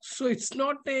 So it's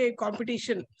not a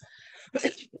competition.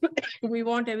 We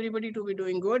want everybody to be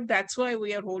doing good. That's why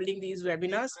we are holding these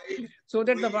webinars, so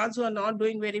that the ones who are not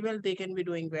doing very well, they can be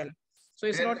doing well. So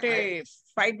it's not a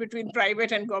fight between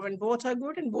private and government. Both are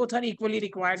good and both are equally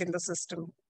required in the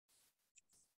system.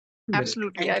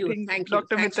 Absolutely. I think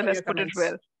Dr. Mittal has put it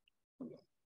well.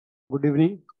 Good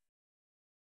evening.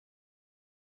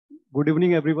 Good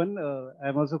evening, everyone.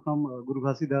 I'm also from Guru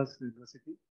Ghasidas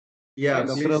University. Yeah,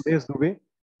 Dr. Abhesh Dubey.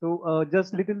 So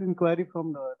just little inquiry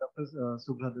from Dr.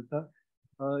 Subhra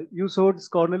Datta. You showed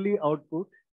scholarly output.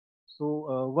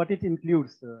 So what it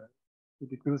includes?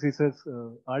 It includes research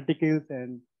articles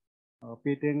and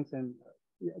patents, and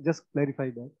just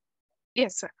clarify that.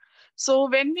 Yes, sir. So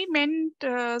when we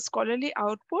meant scholarly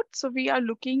output, so we are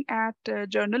looking at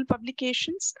journal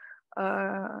publications,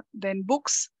 then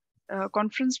books,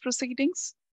 conference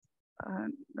proceedings,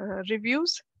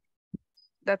 reviews.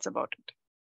 That's about it.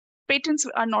 Patents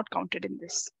are not counted in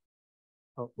this.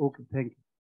 Oh, okay, thank you.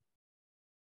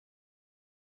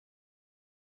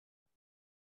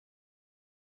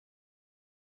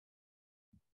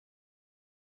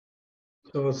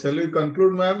 So shall we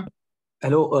conclude, ma'am?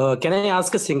 Hello, can I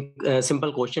ask a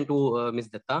simple question to Ms.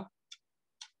 Datta?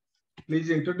 Please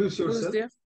introduce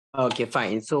yourself. Okay,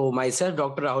 fine. So myself,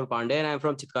 Dr. Rahul Pandey, and I'm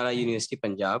from Chitkara University,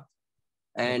 Punjab.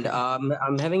 And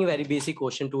I'm having a very basic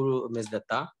question to Ms.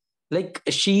 Datta. Like,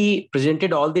 she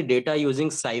presented all the data using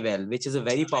SciVal, which is a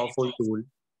very powerful tool.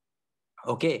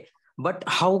 Okay, but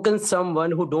how can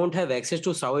someone who don't have access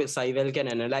to SciVal can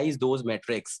analyze those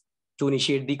metrics to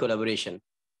initiate the collaboration?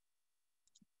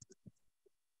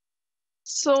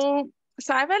 So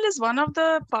SciVal is one of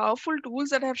the powerful tools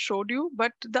that I have showed you,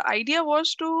 but the idea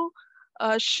was to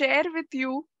share with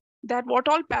you that what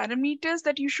all parameters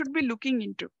that you should be looking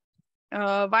into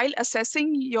while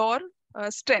assessing your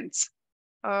strengths.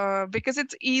 Because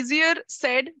it's easier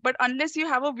said, but unless you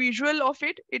have a visual of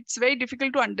it, it's very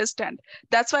difficult to understand.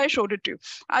 That's why I showed it to you.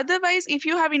 Otherwise, if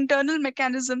you have internal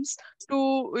mechanisms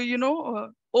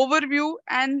to, overview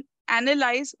and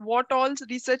analyze what all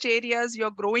research areas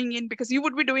you're growing in, because you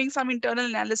would be doing some internal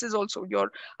analysis also.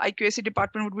 Your IQAC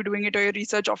department would be doing it, or your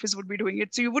research office would be doing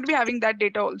it. So you would be having that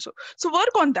data also. So work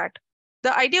on that.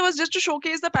 The idea was just to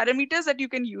showcase the parameters that you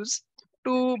can use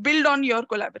to build on your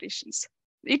collaborations.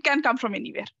 It can come from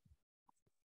anywhere.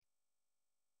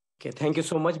 Okay, thank you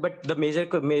so much. But the major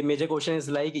question is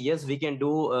like, yes, we can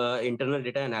do internal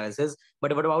data analysis,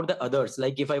 but what about the others?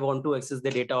 Like if I want to access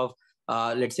the data of,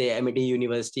 let's say MIT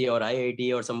University or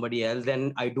IIT or somebody else,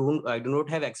 then I do not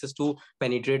have access to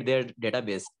penetrate their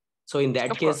database. So in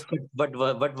that case,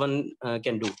 what one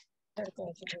can do?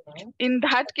 In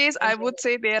that case, I would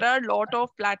say there are a lot of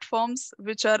platforms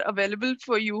which are available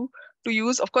for you to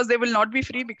use. Of course, they will not be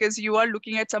free because you are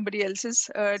looking at somebody else's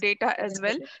data as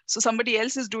well. So somebody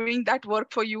else is doing that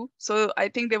work for you. So I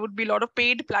think there would be a lot of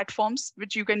paid platforms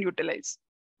which you can utilize.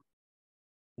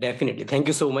 Definitely. Thank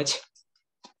you so much.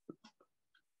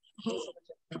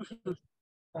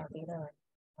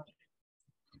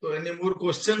 So any more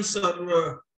questions,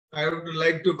 or I would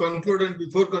like to conclude, and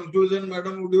before conclusion,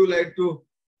 madam, would you like to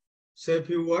say a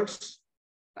few words?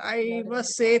 I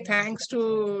must say thanks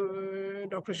to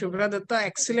Dr. Shubhra Datta,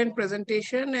 excellent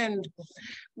presentation, and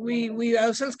we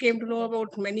ourselves came to know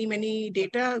about many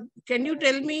data. Can you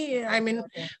tell me, I mean,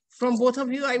 from both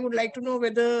of you, I would like to know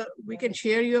whether we can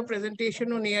share your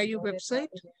presentation on AIU website.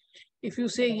 If you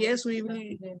say yes, we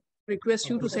will request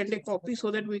you to send a copy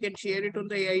so that we can share it on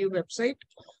the AIU website.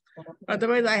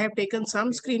 Otherwise, I have taken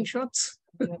some screenshots.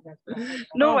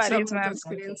 No worries, ma'am.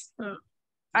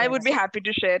 I would be Yes. happy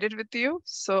to share it with you.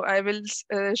 So I will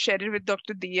share it with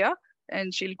Dr. Dia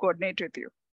and she'll coordinate with you.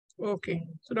 Okay.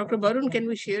 So Dr. Barun, can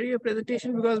we share your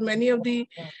presentation? Because many of the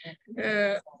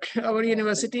our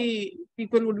university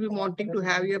people would be wanting to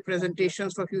have your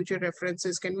presentations for future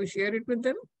references. Can we share it with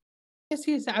them?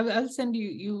 Yes, I'll send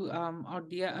you or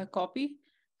a copy.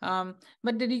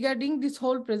 But regarding this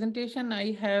whole presentation,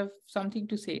 I have something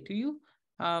to say to you.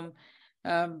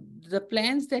 The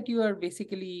plans that you are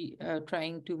basically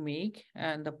trying to make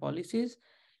and the policies,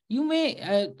 you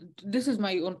may, this is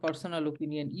my own personal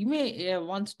opinion, you may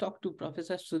once talk to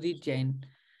Professor Sudhir Jain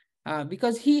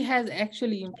because he has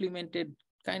actually implemented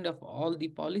kind of all the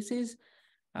policies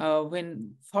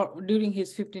during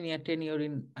his 15-year tenure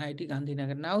in IIT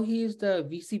Gandhinagar. Now he is the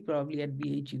VC probably at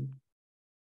BHU.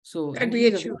 So at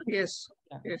BHU, yes.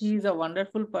 He's a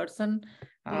wonderful person.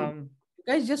 You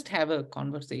guys just have a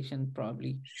conversation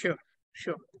probably. Sure.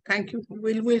 Thank you.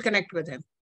 We'll connect with him.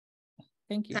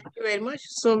 Thank you. Thank you very much.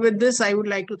 So with this, I would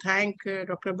like to thank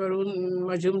Dr. Barun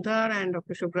Majumdar and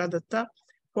Dr. Shubhra Datta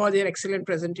for their excellent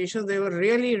presentations. They were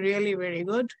really very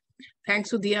good. Thanks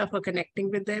to Dia for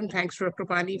connecting with them. Thanks to Dr.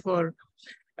 Pani for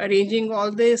arranging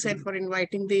all this and for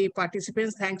inviting the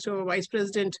participants. Thanks to our Vice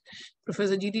President,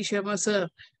 Professor G.D. Sharma sir,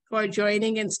 for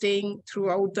joining and staying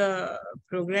throughout the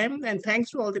program. And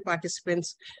thanks to all the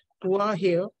participants who are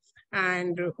here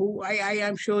and who I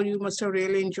am sure you must have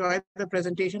really enjoyed the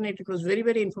presentation. It was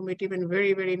very informative and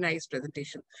very nice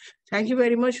presentation. Thank you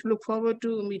very much. Look forward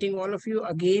to meeting all of you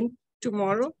again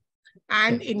tomorrow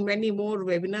and in many more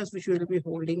webinars which we will be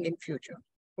holding in future.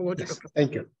 Over to Dr.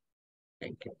 Thank you.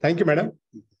 Thank you. Thank you, madam.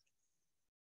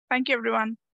 Thank you,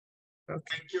 everyone.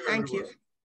 Okay. Thank you.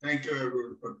 Thank you,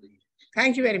 everyone, for being here.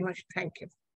 Thank you very much. Thank you.